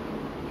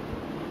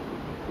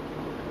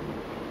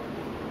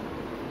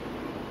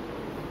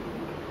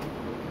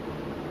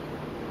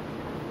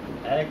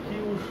 একই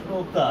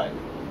উষ্ণতায়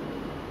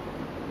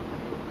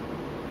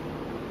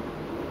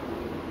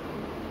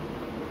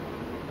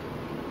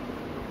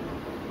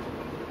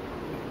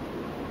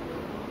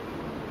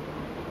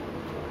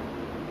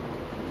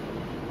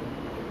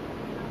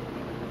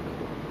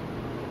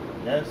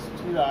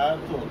গ্যাসটির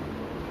আয়তন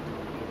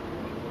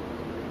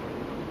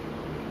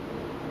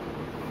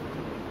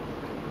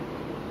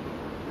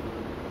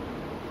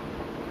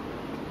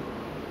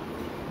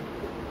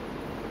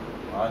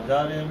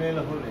হাজার ml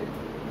হলে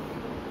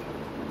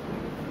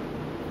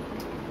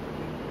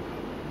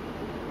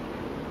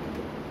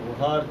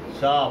উহার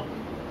চাপ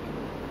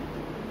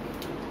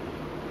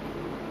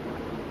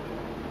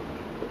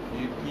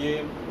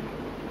ATM,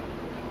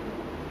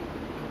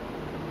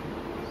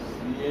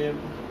 CM,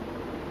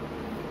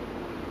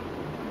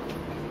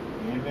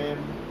 mm,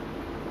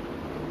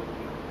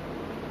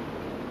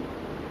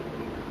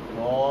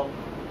 torr,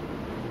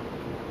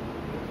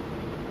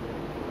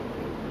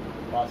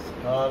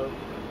 Pascal,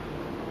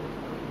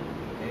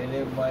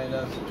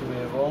 -2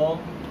 এবং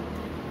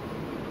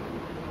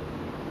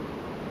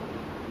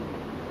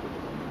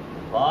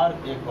বার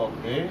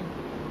এককে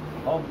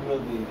সবগুলো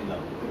দিয়ে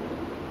দিলাম,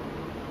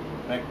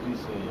 প্র্যাকটিস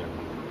হয়ে যাবে।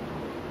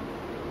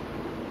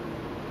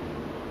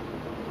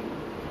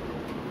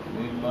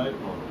 নির্ণয়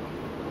করো।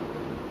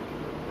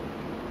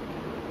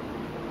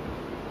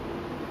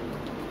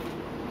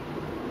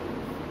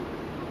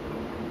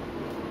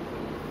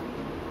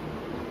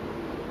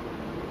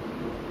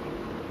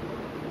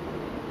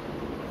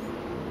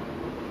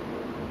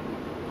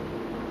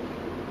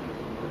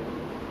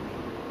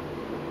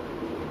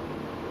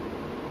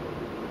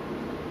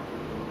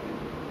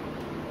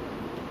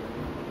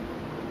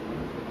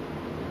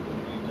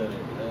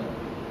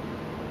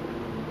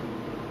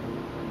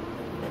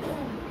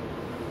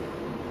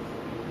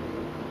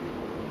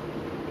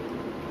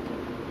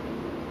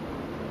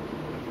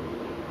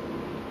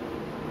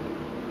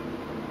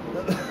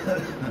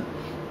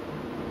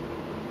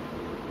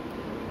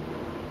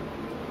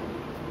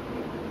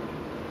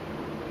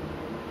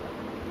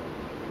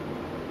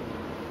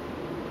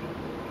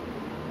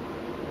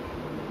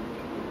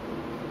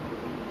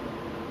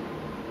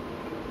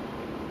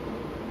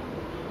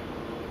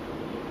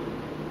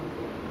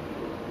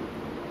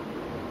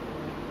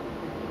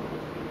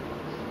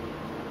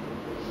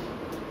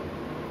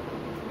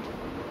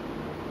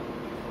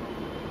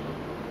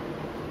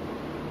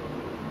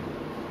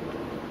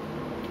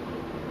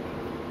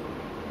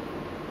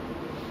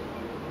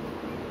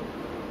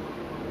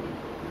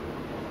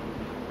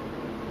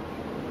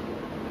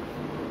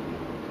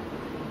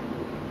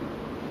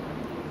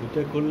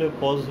 এটা করলে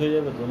পজ হয়ে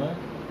যাবে তো, না?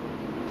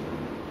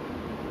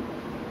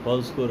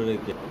 পজ করে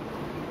রেখে।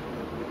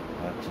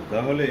 আচ্ছা,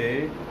 তাহলে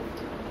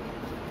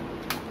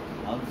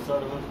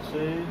আনসার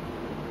হচ্ছে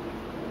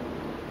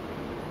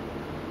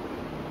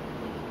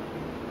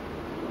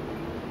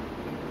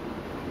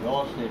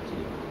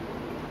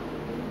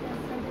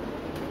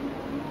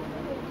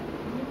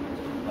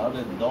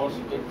তাহলে 10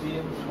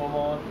 ATM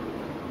সমান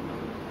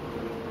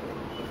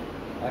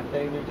একটা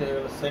ইউনিট হয়ে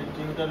গেল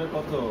সেন্টিমিটারে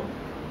কত?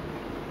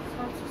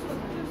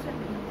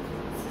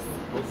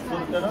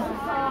 70 কেন?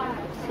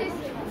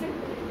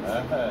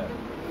 হ্যাঁ,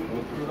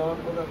 70 আবার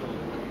কোথা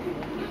করলে?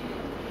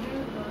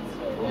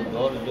 ও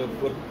 10 যোগ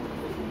করে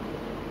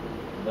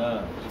না,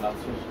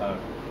 760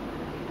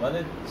 মানে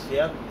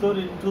 76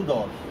 ইন্টু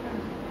 10।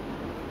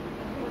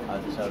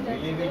 আচ্ছা,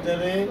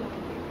 মিলিমিটারে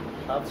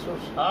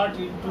 760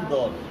 ইন্টু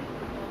 10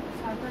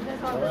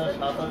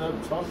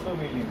 7600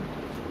 মিলিমিটার।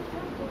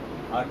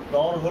 আর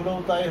টর হলেও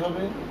তাই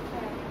হবে,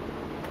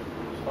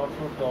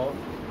 600 টর।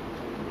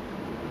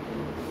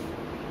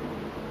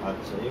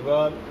 আচ্ছা,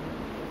 এবার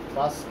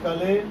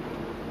পাস্কালে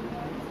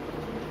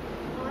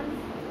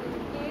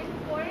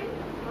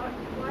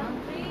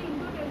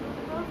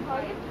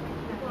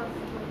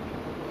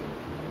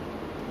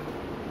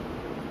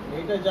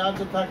এইটা যা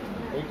আছে থাক,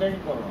 এইটাই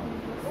করো না।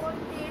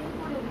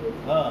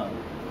 হ্যাঁ,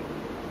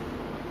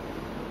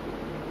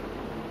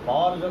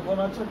 পাওয়ার যখন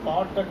আছে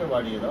পাওয়ারটাকে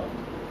বাড়িয়ে দাও।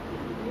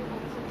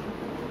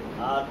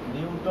 আর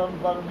নিউটন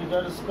পার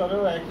মিটার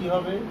স্কয়ারেও একই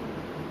হবে,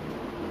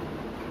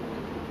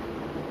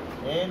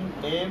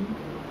 Nm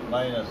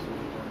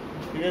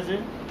 - ঠিক আছে।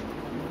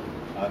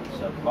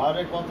 আচ্ছা,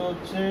 বারে কত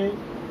হচ্ছে?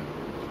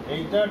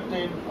 এইটা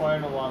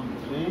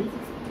 10.13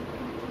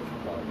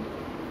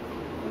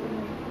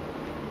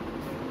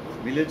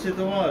 মিলেছে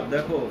তোমার?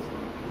 দেখো,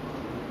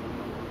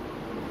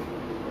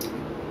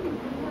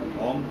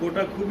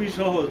 অঙ্কটা খুবই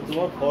সহজ।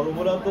 তোমার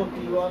ফর্মুলা তো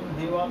P1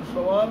 V1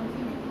 সমান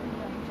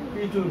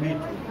P2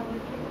 V2।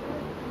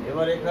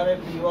 এবার এখানে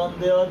P1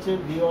 দেওয়া আছে,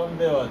 V1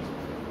 দেওয়া আছে,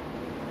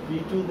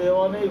 P2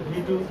 দেওয়া নেই,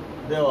 V2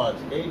 দেওয়া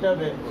আছে, এইটা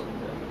বের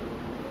করতে হবে।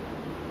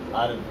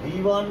 আর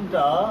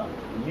V1টা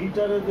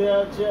লিটারে দেওয়া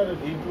আছে আর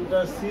V2টা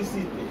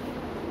সিসিতে,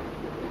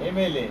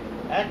 ml এ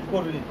এক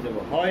করে নিতে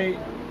হবে। হয়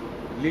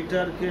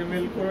লিটারকে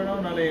ml করে নাও,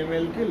 নাহলে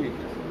ml কে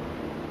লিটার।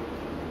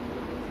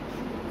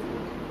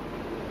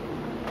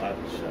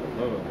 আচ্ছা,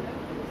 ধরো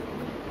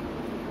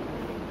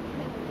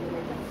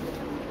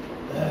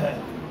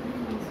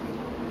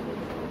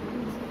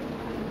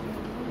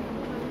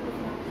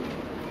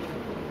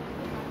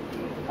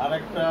আর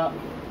একটা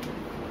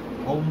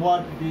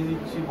হোমওয়ার্ক দিয়ে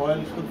দিচ্ছি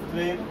বয়েল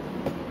সূত্রের।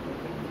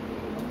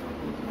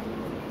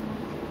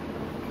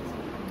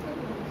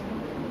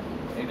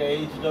 এটা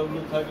HW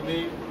থাকবে,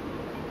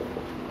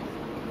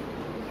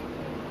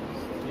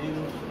 স্থির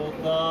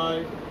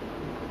উষ্ণতায়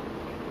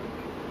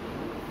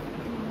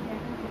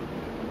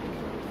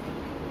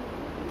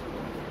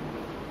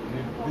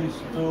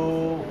নির্দিষ্ট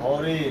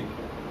ভরের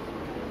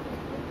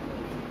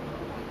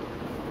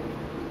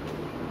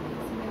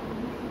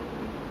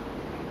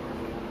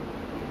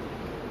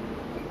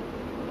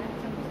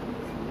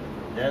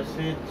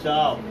গ্যাসের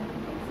চাপ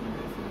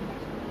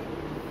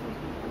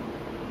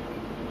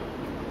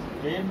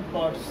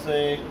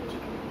 10%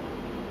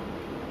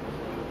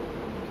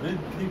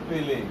 বৃদ্ধি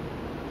পেলে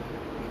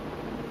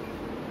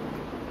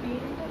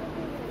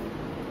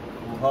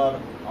উহার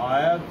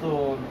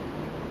আয়তন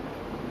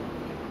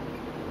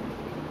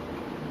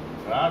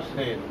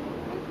হ্রাসের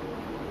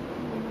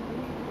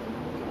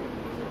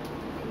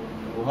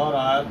উহার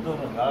আয়তন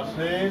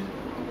হ্রাসে,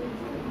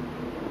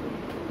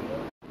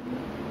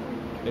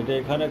 এটা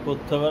এখানে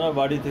করতে হবে না,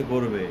 বাড়িতে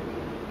করবে।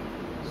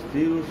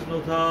 স্থির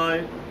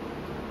উষ্ণতায়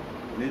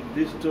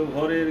নির্দিষ্ট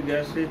ঘরের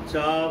গ্যাসের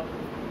চাপ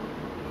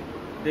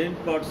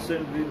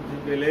 10% বৃদ্ধি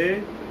পেলে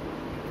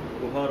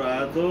উহার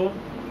আয়তন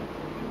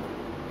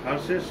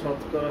হ্রাসের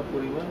শতকরা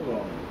পরিমাণ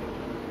কম।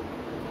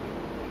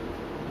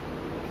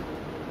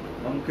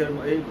 অঙ্কের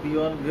এই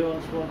P1 V1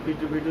 সমান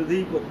P2 V2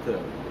 দিয়েই করতে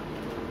হবে।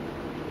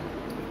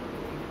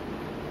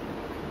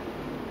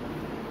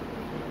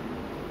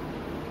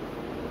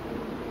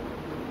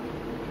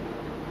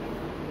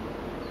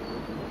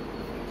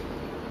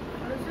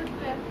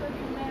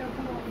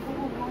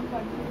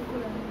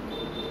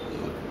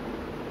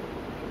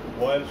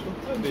 বয়েল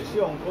সূত্রে বেশি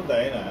অঙ্ক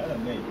দেয় না,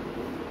 নেই,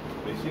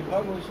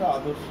 বেশিরভাগ ওইসব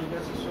আদর্শ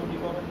গ্যাসের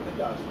সমীকরণ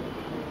থেকে আসে।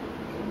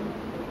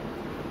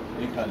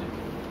 এখানে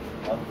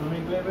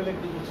মাধ্যমিক লেভেলে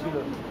কিছু ছিল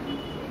না।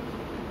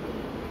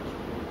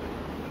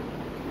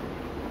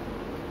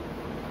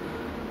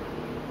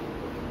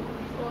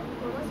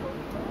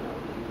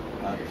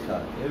 আচ্ছা,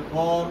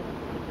 এরপর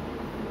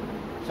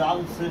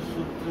চার্লসের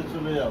সূত্রে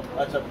চলে যাও।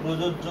 আচ্ছা,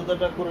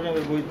 প্রযোজ্যতাটা করে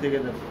নেবে বই থেকে।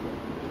 দেখো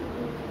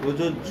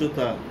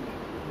প্রযোজ্যতা,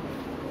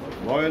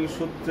 বয়েল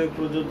সূত্রে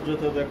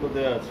প্রযোজ্যতা দেখো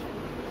দেয়া আছে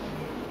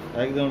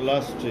একদম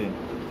লাস্টে,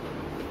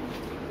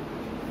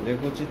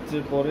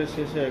 লেখচিত্রের পরে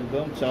শেষে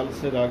একদম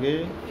চার্লসের আগে,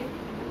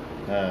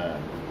 হ্যাঁ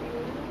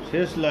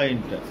শেষ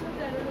লাইনটা।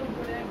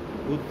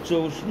 উচ্চ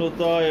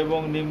উষ্ণতা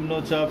এবং নিম্ন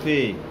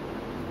চাপে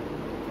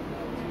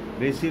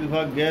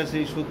বেশিরভাগ গ্যাস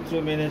এই সূত্র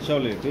মেনে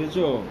চলে,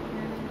 পেয়েছো?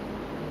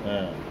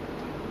 হ্যাঁ,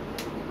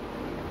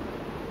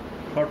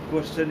 শর্ট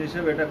কোশ্চেন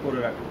হিসেবে এটা করে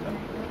রাখতাম।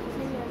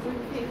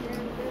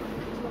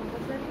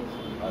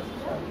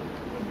 আচ্ছা,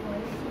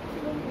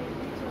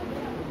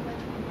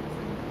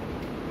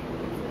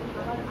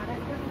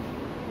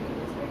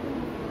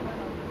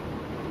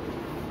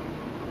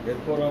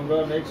 এরপর আমরা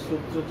নেক্সট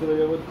সূত্র চলে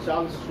যাব,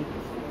 চার্লস সূত্র।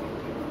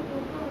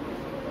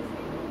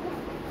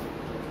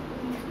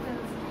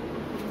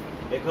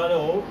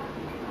 এখানেও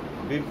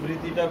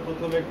বিবৃতিটা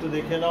প্রথমে একটু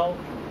দেখে নাও।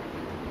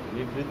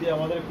 বিবৃতি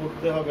আমাদের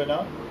করতে হবে না,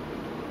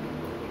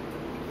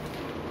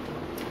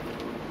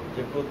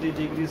 যে প্রতি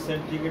ডিগ্রি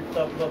সেন্টিগ্রেড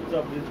তাপমাত্রা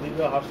বৃদ্ধি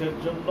বা হ্রাসের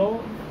জন্য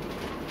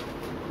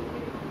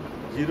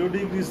 0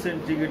 ডিগ্রি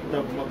সেন্টিগ্রেড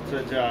তাপমাত্রা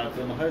যে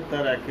আয়তন হয়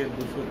তার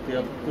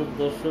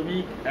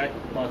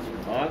 1/273.15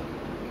 ভাগ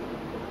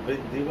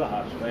বৃদ্ধি বা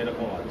হ্রাস বা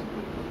এরকম আছে।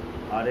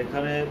 আর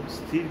এখানে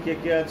স্থির কে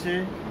কে আছে?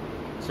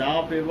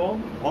 চাপ এবং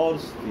ভর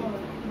স্থির।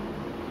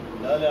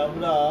 তাহলে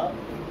আমরা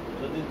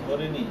যদি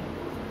ধরে নিই,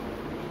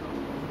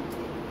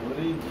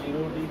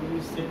 0 ডিগ্রি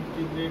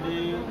সেন্টিগ্রেডে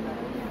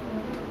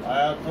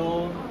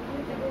আয়তন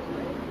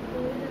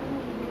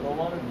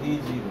তোমার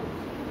V0,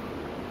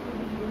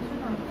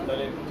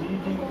 তাহলে T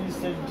ডিগ্রি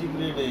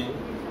সেন্টিগ্রেডে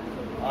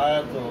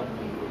আয়তন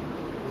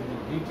যদি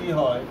VT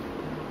হয়,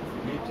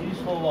 VT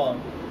সমান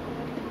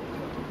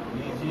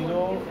V0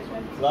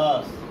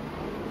 প্লাস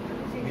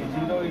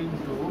V0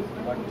 ইন্টু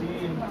বা T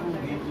into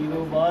V0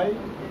 by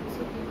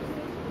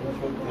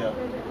 273,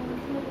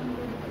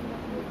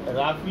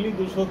 রাফলি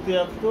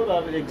 273,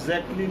 R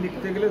exactly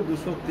লিখতে গেলে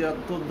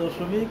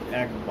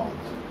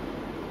 273.15।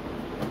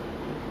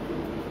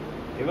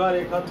 এবার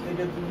এখান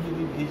থেকে তুমি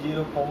যদি V0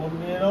 কমন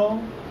নিয়ে নাও,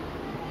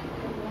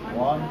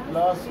 1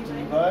 প্লাস T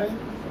বাই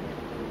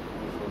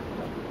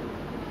 273।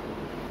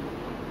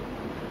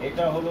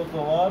 এটা হলো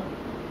তোমার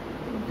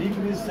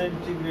ডিগ্রি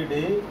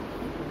সেন্টিগ্রেডে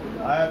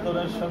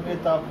আয়তনের সঙ্গে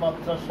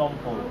তাপমাত্রার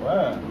সম্পর্ক।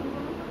 হ্যাঁ,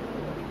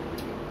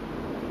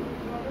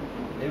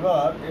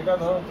 এবার এটা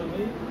ধরো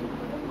তুমি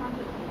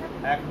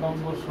 1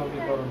 নম্বর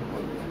সমীকরণ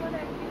করবে।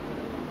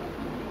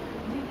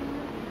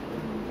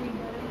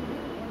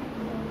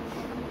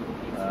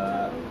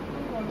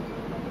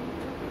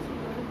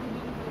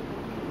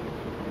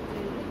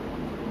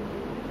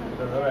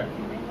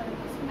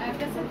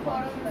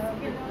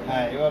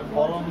 হ্যাঁ, এবার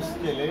পরম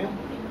স্কেলে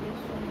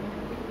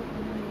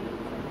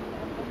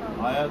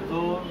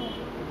আয়তন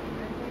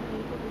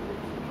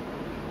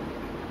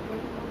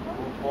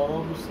ও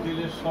পরম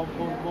স্কেলের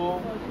সম্পর্ক,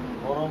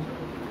 পরম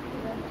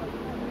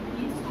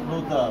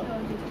উষ্ণতা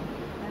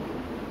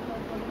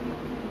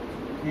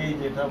কে,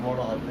 যেটা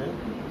বড় হাতে,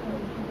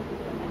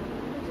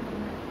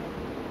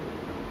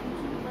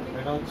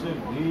 এটা হচ্ছে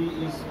V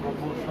is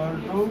proportional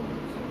to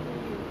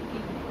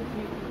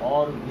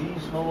or V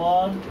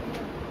সমান,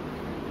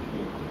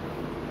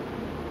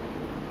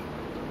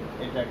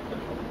 এটা একটা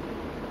শব্দ,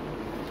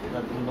 এটা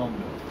 2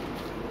 নম্বর।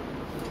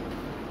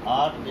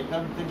 আর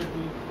এখান থেকে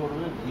তুমি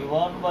করবে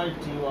V1 বাই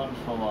T1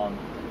 সমান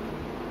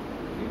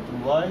V2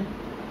 বাই,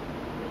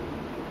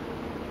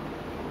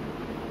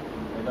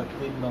 এটা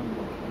 3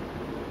 নম্বর।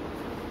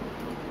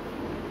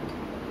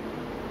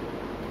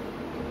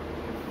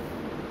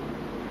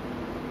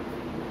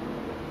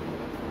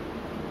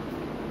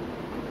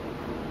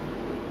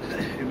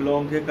 এগুলো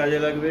অঙ্কে কাজে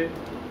লাগবে।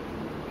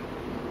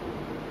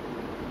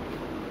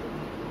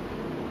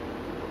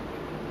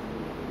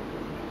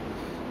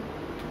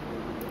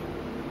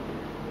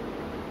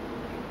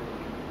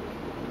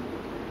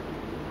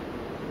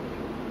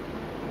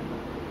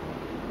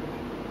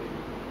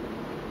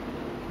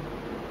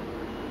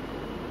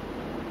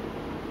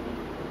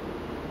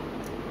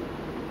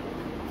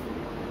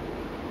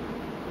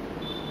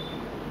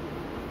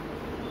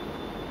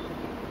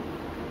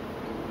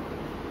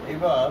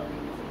 এবার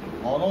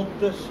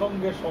ঘনত্বের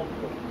সঙ্গে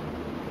সম্পর্ক।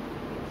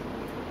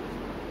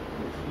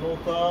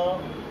 উষ্ণতা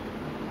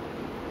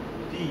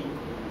টি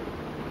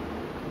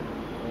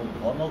ও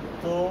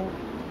ঘনত্ব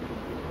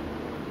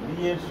বি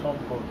এর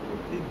সম্পর্ক,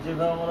 ঠিক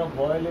যেভাবে আমরা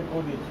বয়েলে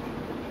করেছি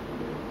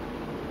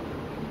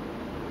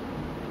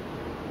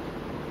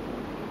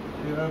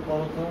সেভাবে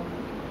করো তো।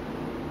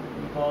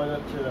 কি পাওয়া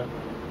যাচ্ছে দেখো।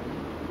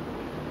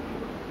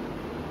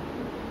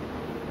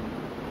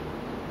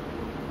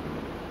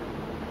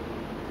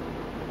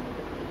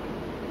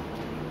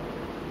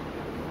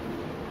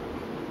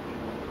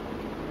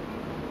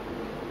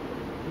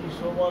 E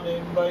সমান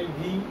m বাই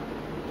ভি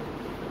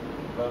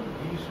বা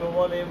ভি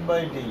সমান m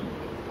বাই ডি।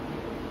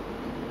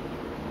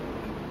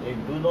 এই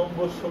 2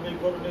 নম্বর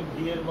সমীকরণে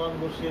ভি এর মান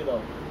বসিয়ে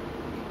দাও।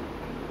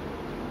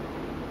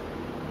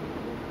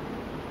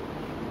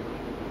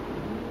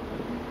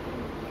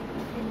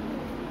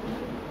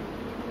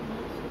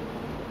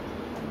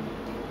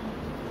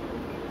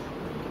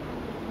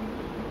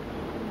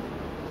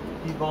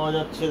 কি পাওয়া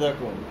যাচ্ছে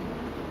দেখো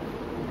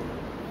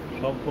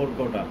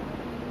সম্পর্কটা।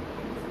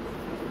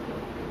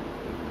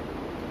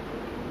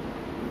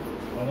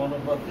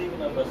 সমানুপাতিক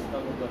না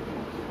ব্যস্তানুপাতিক?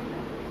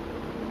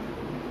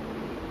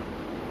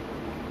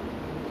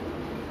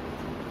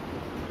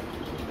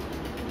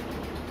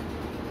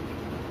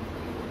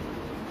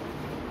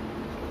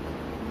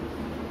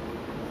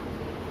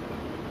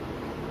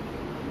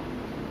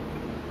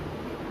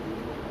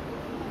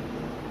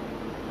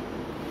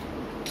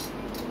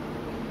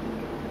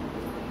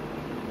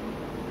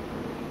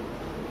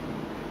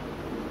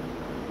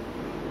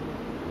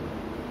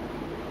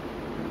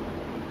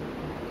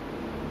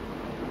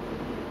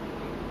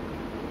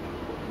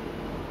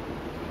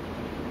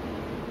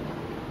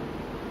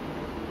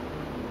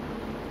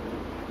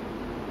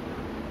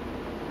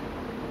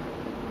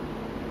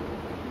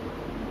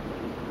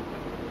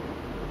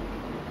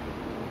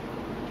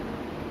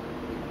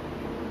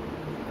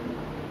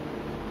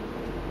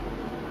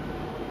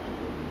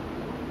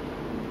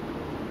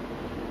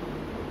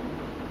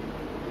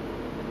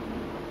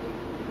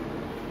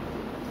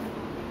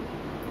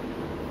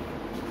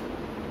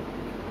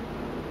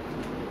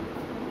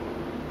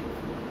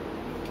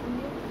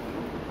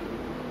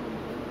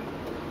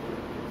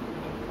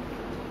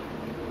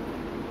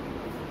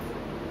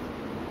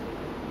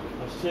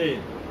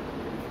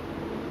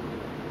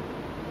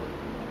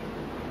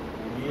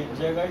 এর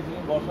জায়গায়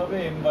তুমি বসাবে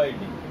m by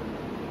D.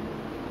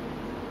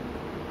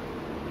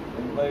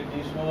 m by D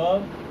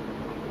সমান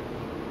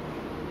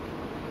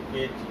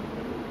kT।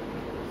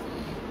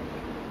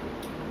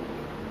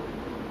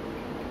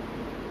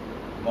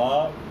 বা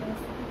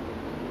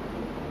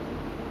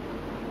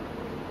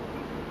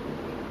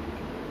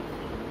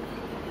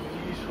t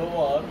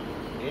সমান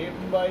m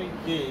by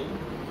k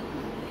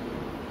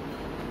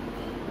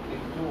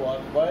into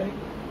 1 by.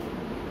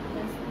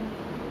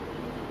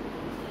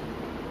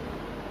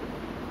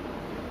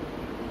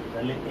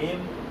 তাহলে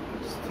m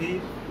স্থির,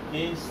 k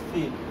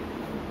স্থির,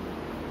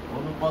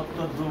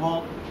 অনুপাতটা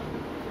ধ্রুবক,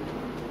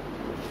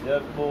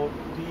 therefore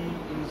t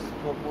is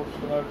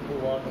proportional to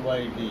 1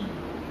 by d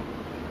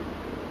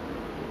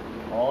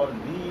or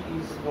d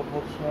is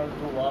proportional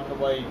to 1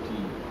 by t।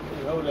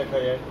 এভাবে লেখা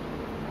যায়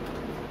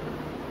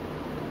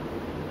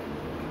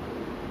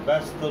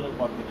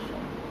ব্যস্তানুপাতিক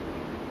সঙ্গে।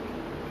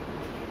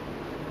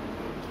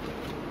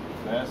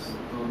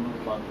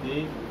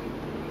 ব্যস্তানুপাতিক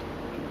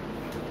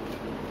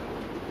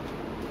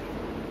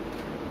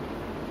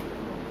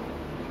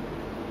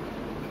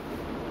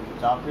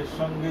চাপের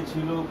সঙ্গে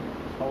ছিল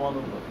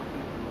সমানুপাতিক,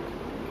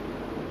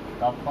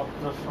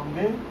 তাপমাত্রার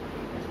সঙ্গে।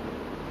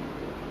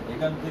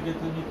 এখান থেকে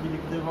তুমি কি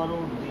লিখতে পারো?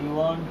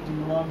 d1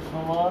 t1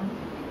 সমান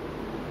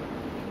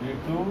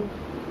d2,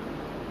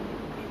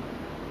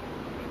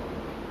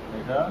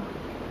 এটা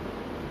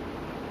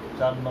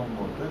 4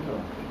 নম্বর, তাই তো?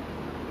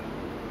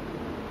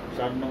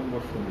 4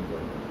 নম্বর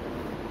সমীকরণ।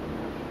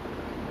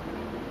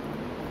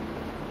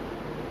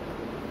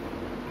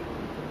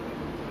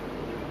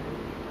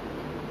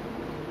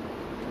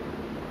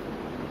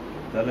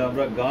 তাহলে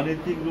আমরা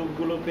গাণিতিক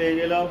রূপগুলো পেয়ে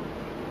গেলাম।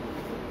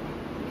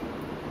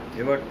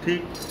 এবার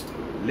ঠিক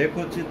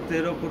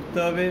লেখচিত্রেরও করতে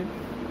হবে।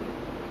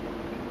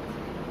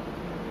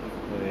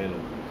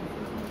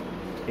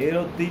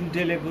 এরও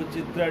 3টে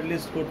লেখচিত্র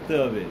অ্যাটলিস্ট করতে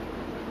হবে।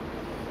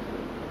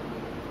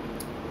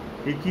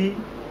 ঠিকই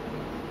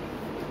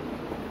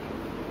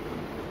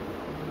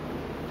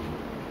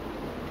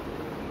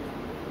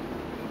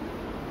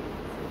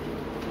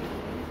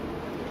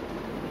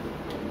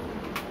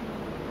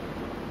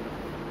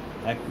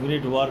এক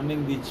মিনিট ওয়ার্নিং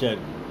দিচ্ছে, আর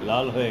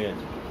লাল হয়ে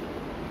গেছে।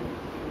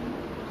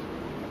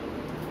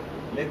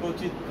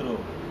 লেখচিত্র,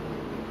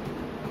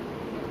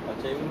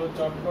 আচ্ছা এগুলো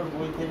চটপট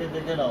বই থেকে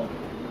দেখে নাও,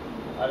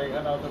 আর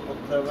এখানে অত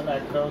করতে হবে না।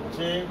 একটা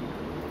হচ্ছে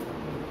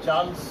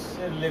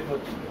চার্লসের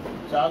লেখচিত্র,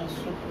 চার্লস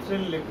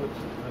সূত্রের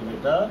লেখচিত্র,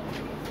 যেটা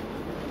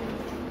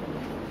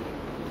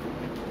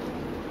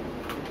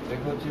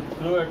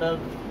লেখচিত্র এটা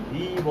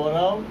ভি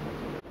বনাম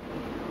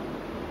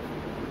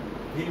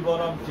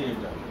টি,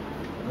 এটা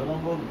 2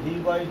 নম্বর ভি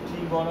বাই টি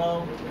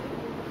বনাম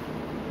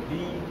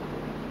ভি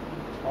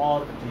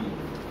और टी।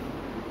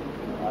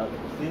 আর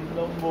 3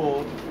 নম্বর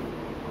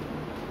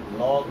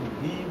log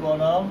v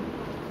বনাম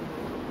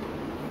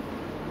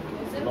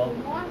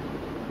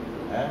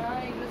হ্যাঁ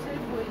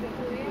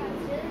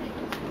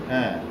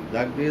হ্যাঁ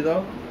দাগ দিয়ে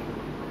দাও,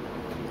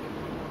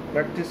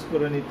 প্র্যাকটিস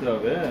করে নিতে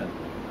হবে।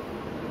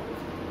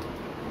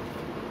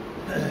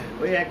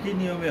 ওই একই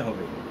নিয়মে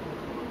হবে।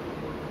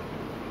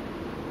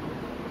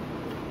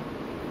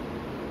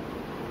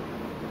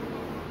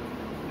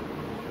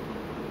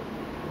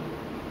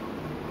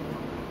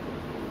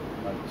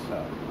 আচ্ছা,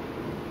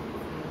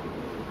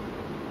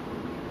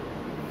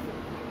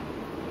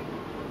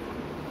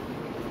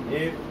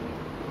 এর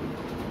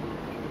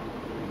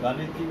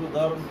গাণিতিক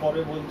উদাহরণ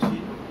পরে বলছি,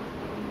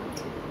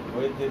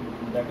 বইতে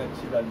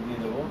দেখাচ্ছি, দাগ দিয়ে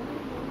দেবো।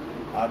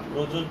 আর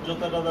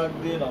প্রযোজ্যতাটা দাগ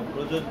দিয়ে নাও,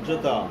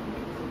 প্রযোজ্যতা,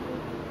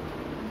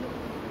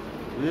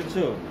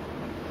 বুঝেছো?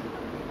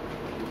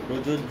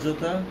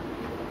 প্রযোজ্যতা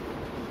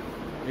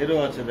এরও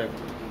আছে,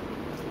 দেখো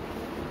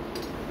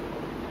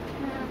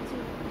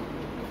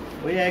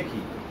ওই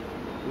একই,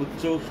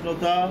 উচ্চ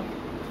উষ্ণতা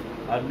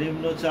আর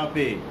নিম্ন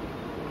চাপে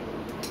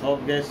সব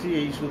গ্যাসই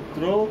এই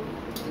সূত্র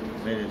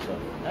মেনে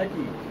চলে,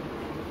 একই।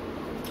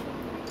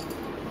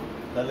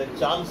 তাহলে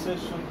চার্লসের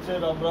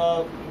সূত্রের আমরা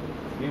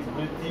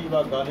বিবৃতি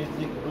বা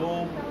গাণিতিক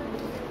রূপ,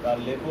 তার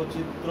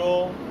লেখচিত্র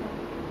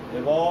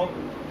এবং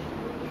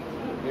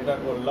এটা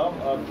করলাম।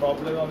 আর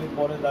প্রবলেম আমি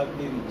পরে দাগ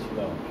দিয়ে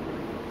দিচ্ছিলাম।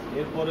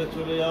 এরপরে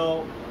চলে যাও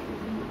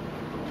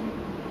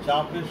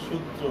চাপের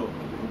সূত্র।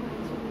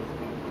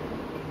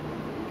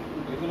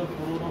 এগুলো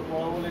পুরোনো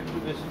পড়া বলে একটু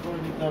বেশি করে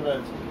নিতে হবে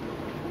আজকে।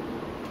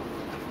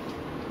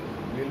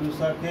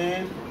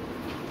 মেলুসাকের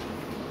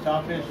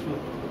চাপের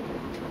সূত্র,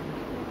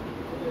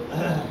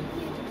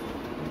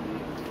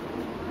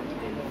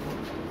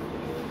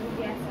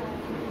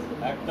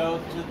 একটা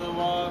হচ্ছে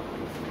তোমার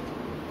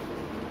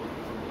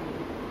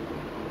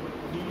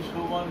P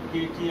সমান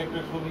KT,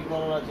 একটা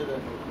সমীকরণ আছে,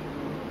 দেখো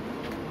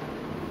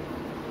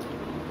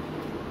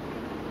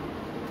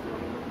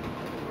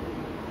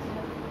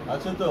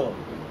আছে তো।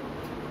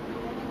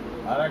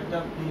 আর একটা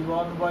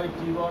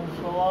P1/T1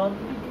 সমান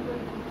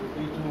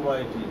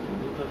P2/T2,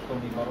 দুটো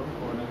সমীকরণ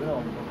করে নেবে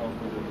অঙ্ক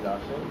যদি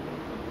আসে।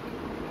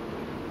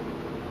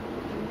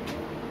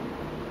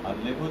 আর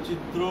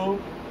লেখচিত্র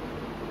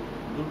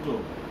দুটো,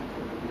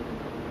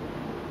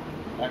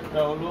 একটা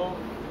হলো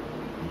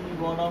P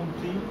বনাম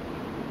T,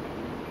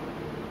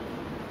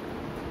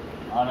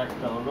 আর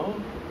একটা হলো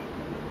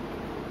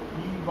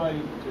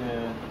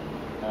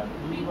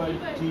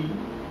P/T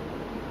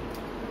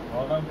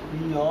বনাম P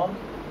অন,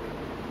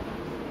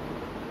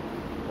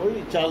 ওই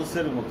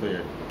চার্লসের মতোই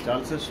আর কি,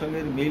 চার্লসের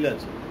সঙ্গে মিল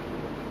আছে।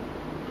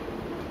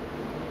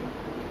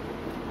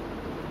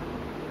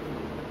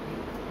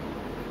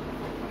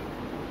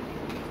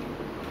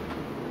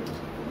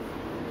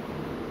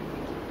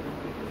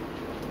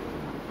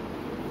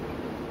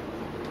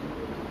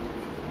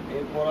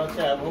 এরপর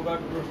আছে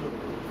অ্যাভোগাড্রো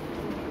সূত্র।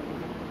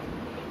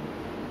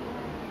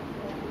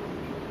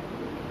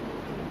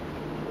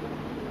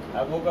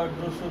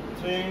 অ্যাভোগাড্রো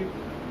সূত্রে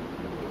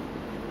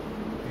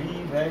V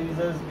varies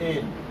as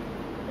N,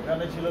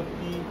 এখানে ছিল P,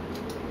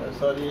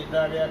 সরি এটা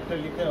আগে একটা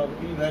লিখে নাও, P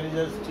varies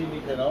as T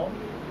লিখে নাও।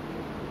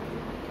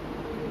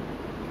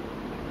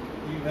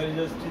 P varies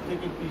as T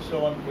থেকে P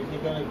সমান K,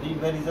 এখানে V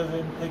varies as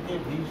N থেকে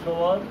V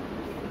সমান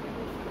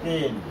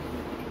N,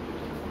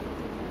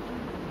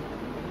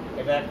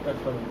 এটা একটা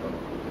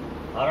সমীকরণ।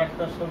 আর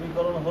একটা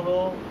সমীকরণ হলো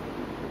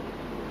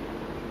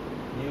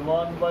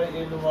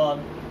V1/N1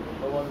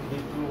 সমান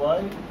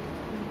V2/,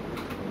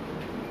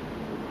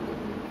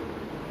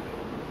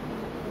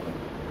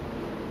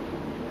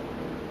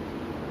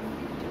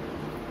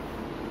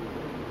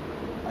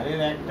 আর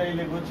এর একটাই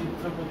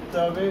লেখচিত্র করতে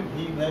হবে, V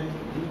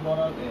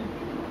বনাম N।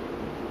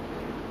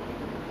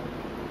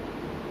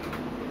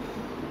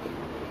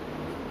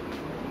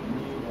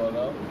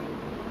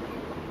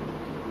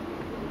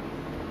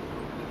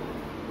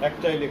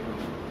 একটাই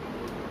লেখচিত্র।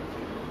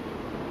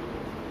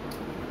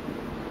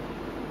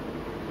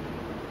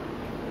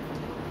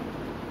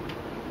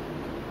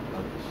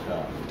 আচ্ছা,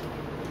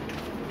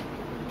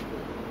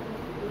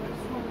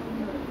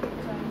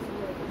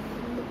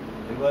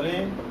 এবারে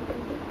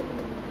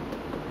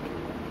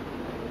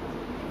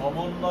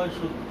সমন্বয়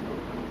সূত্র।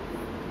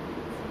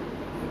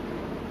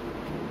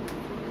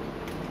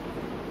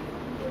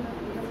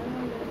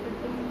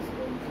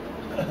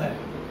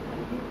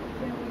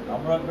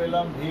 আমরা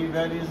পেলাম V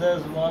varies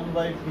as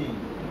 1/P,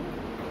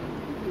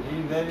 V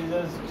varies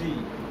as T,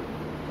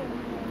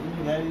 V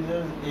varies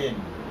as N।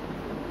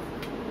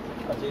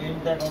 আচ্ছা,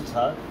 Nটা এখন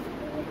থাক।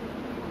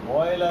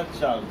 বয়েল আর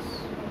চার্লস,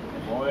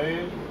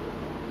 বয়েল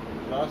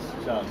প্লাস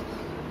চার্লস,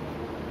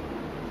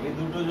 এই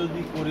দুটো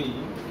যদি করি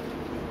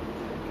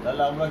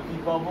তাহলে আমরা কি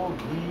পাবো?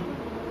 V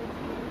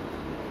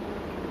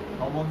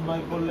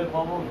সমন্বয় করলে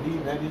পাবো V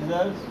varies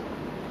as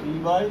T/,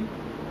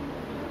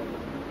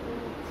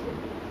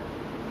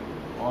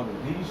 और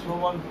V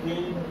সমান K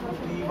into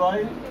T/,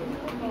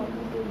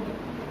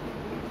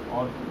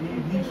 और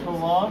PV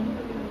সমান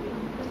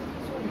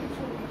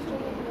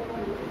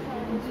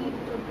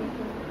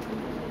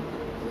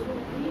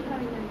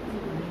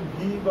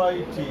ভি বাই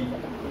টি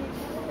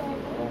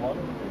সমান,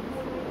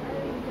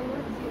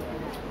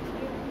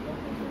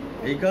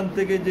 এইখান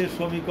থেকে যে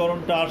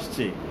সমীকরণটা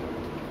আসছে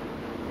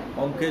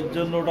অঙ্কের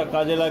জন্য ওটা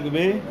কাজে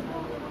লাগবে।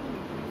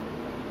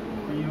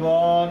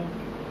 P1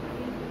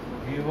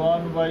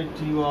 V1 বাই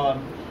T1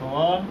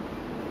 সমান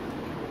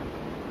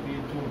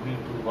P2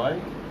 V2 বাই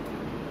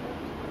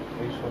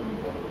এই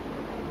সমীকরণ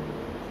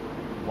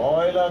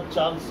বয়েল আর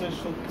চার্লসের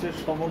সূত্রের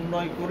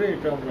সমন্বয় করে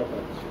এটা আমরা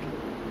পাচ্ছি।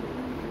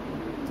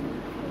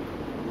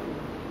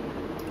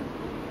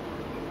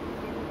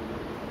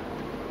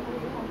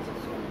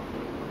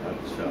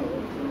 আচ্ছা,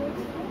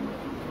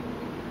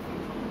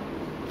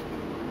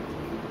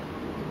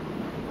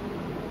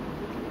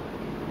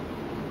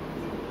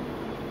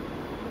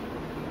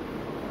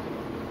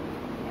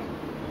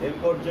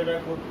 এরপর যেটা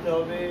করতে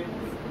হবে,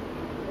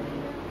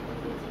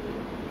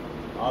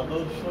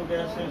 আদর্শ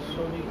গ্যাসের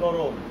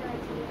সমীকরণ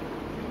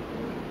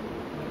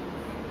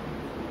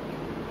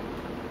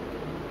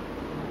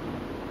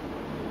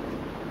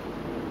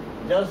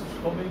জাস্ট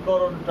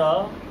সমীকরণটা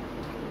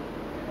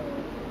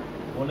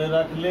মনে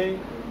রাখলে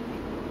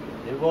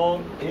এবং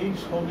এই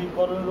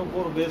সমীকরণের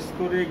উপর বেস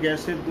করে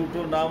গ্যাসের দুটো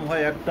নাম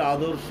হয়, একটা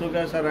আদর্শ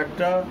গ্যাস আর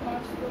একটা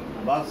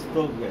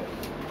বাস্তব গ্যাস।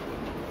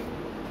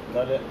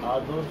 তাহলে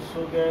আদর্শ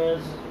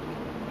গ্যাস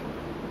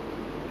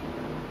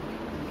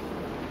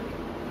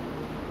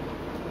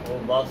ও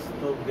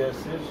বাস্তব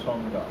গ্যাসের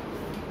সংজ্ঞা।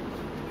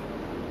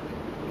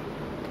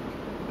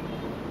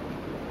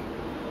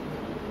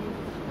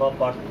 বা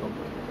পার্থক্য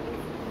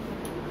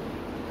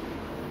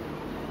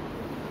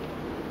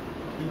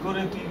কি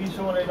করে পিভি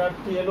সমান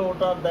এনআরটি এলো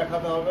ওটা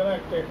দেখাতে হবে না,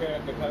 একটা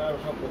এখানে আর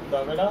সব করতে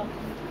হবে না।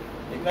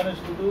 এখানে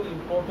শুধু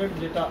ইম্পর্টেন্ট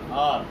যেটা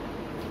আর,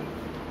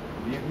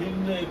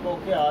 বিভিন্ন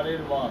এককে আর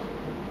এর মান,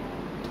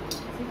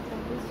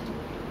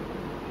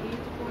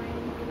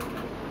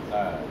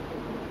 হ্যাঁ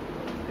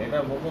এটা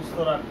মুখস্থ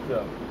রাখতে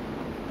হবে।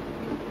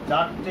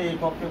 চারটে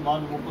এককে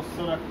মান মুখস্থ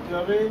রাখতে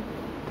হবে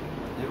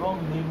এবং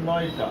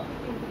নির্ণয়টা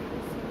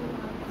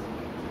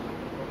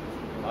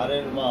আর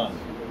এর মান।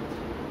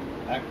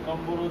 এক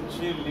নম্বর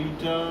হচ্ছে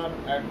লিটার,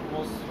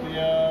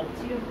 অ্যাটমসফিয়ার,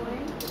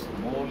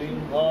 মোল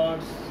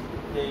ইনভার্স,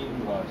 কে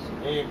ইনভার্স,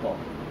 একক।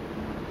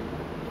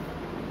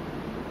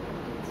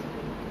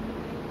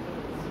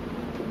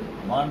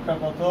 মানটা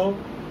কত?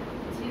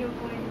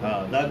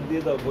 হ্যাঁ দাগ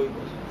দিয়ে দাও বই।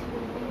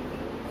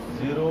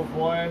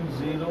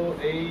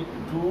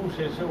 0.082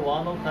 শেষে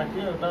 1ও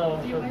থাকে, ওটা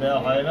অবশ্য দেওয়া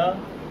হয় না।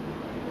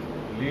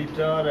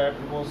 Litre,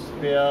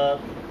 atmosphere,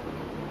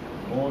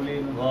 mole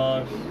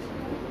inverse,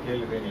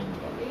 kelvin inverse.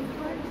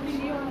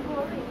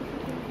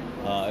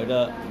 হ্যাঁ এটা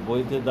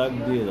বইতে দাগ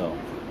দিয়ে দাও।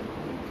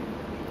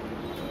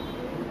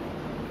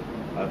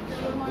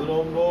 আচ্ছা, 2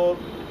 নম্বর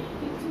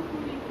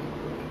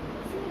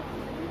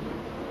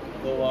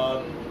তোমার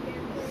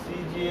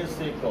সিজিএস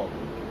একক।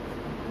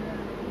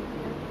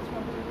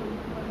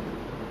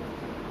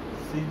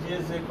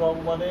 সিজিএস একক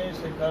মানে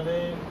সেখানে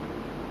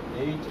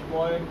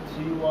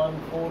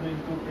 8.314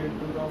 into 10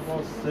 to the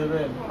power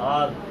 7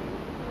 R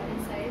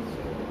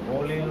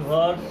mole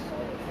inverse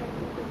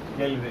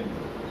kelvin.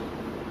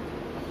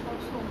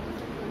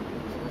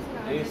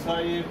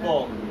 SI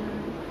একক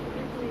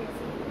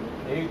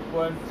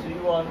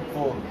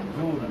 8.314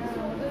 জুল,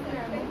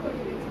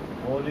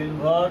 মোল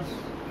ইনভার্স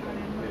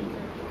কেলভিন।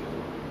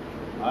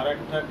 আর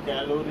একটা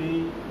calorie,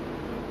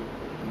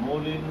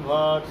 mole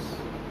inverse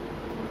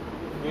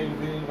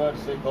kelvin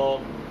inverse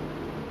একক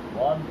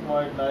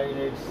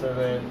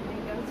 1.987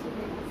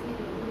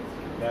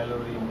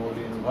 ক্যালোরি, মোল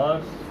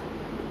ইনভার্স।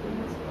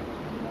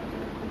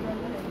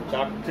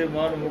 চারটে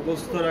মান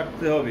মুখস্থ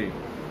রাখতে হবে।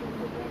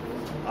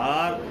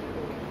 আর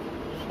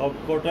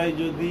সবকটাই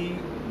যদি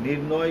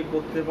নির্ণয়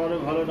করতে পারো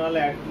ভালো, নাহলে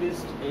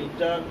অ্যাটলিস্ট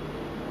এইটার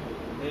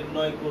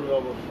নির্ণয় করবে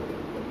অবশ্যই।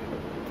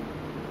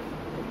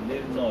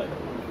 নির্ণয়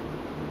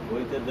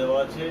বইতে দেওয়া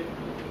আছে।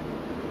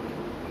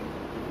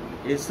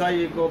 এসআই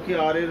এককে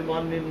আর এর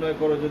মান নির্ণয়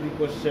করো যদি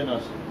কোশ্চেন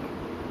আসে।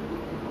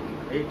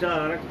 এইটা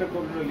আর একটা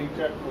করলো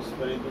লিটার,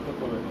 অ্যাটমসফিয়ার, এই দুটো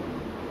করে নেব।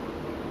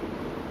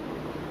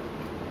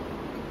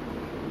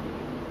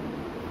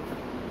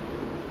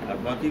 আর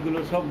বাকিগুলো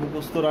সব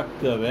মুখস্থ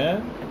রাখতে হবে।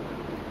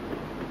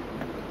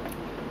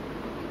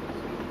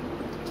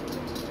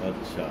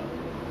 আচ্ছা,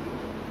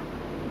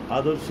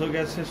 আদর্শ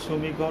গ্যাসের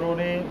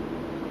সমীকরণে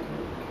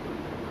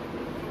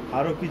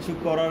আরো কিছু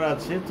করার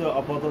আছে, তো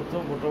আপাতত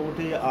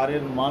মোটামুটি আর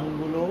এর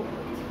মানগুলো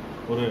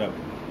করে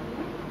রাখুন।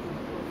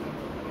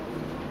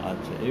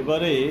 আচ্ছা,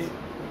 এবারে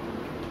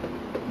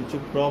কিছু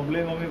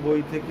প্রবলেম আমি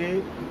বই থেকে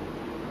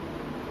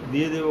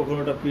দিয়ে দেবো,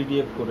 কোনোটা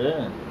পিডিএফ করে,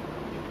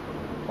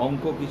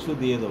 অঙ্ক কিছু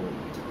দিয়ে দেবো,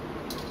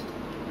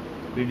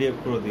 পিডিএফ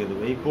করে দিয়ে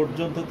দেবো। এই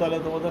পর্যন্ত তাহলে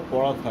তোমাদের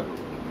পড়া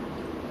থাকবে।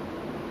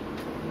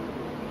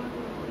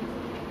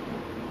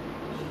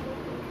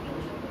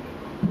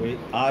 ওই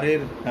আর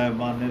এর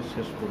মানের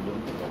শেষ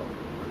পর্যন্ত পড়া।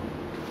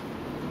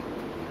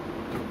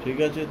 ঠিক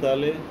আছে,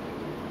 তাহলে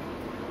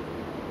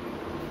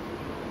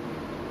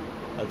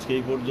আজকে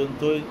এই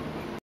পর্যন্তই।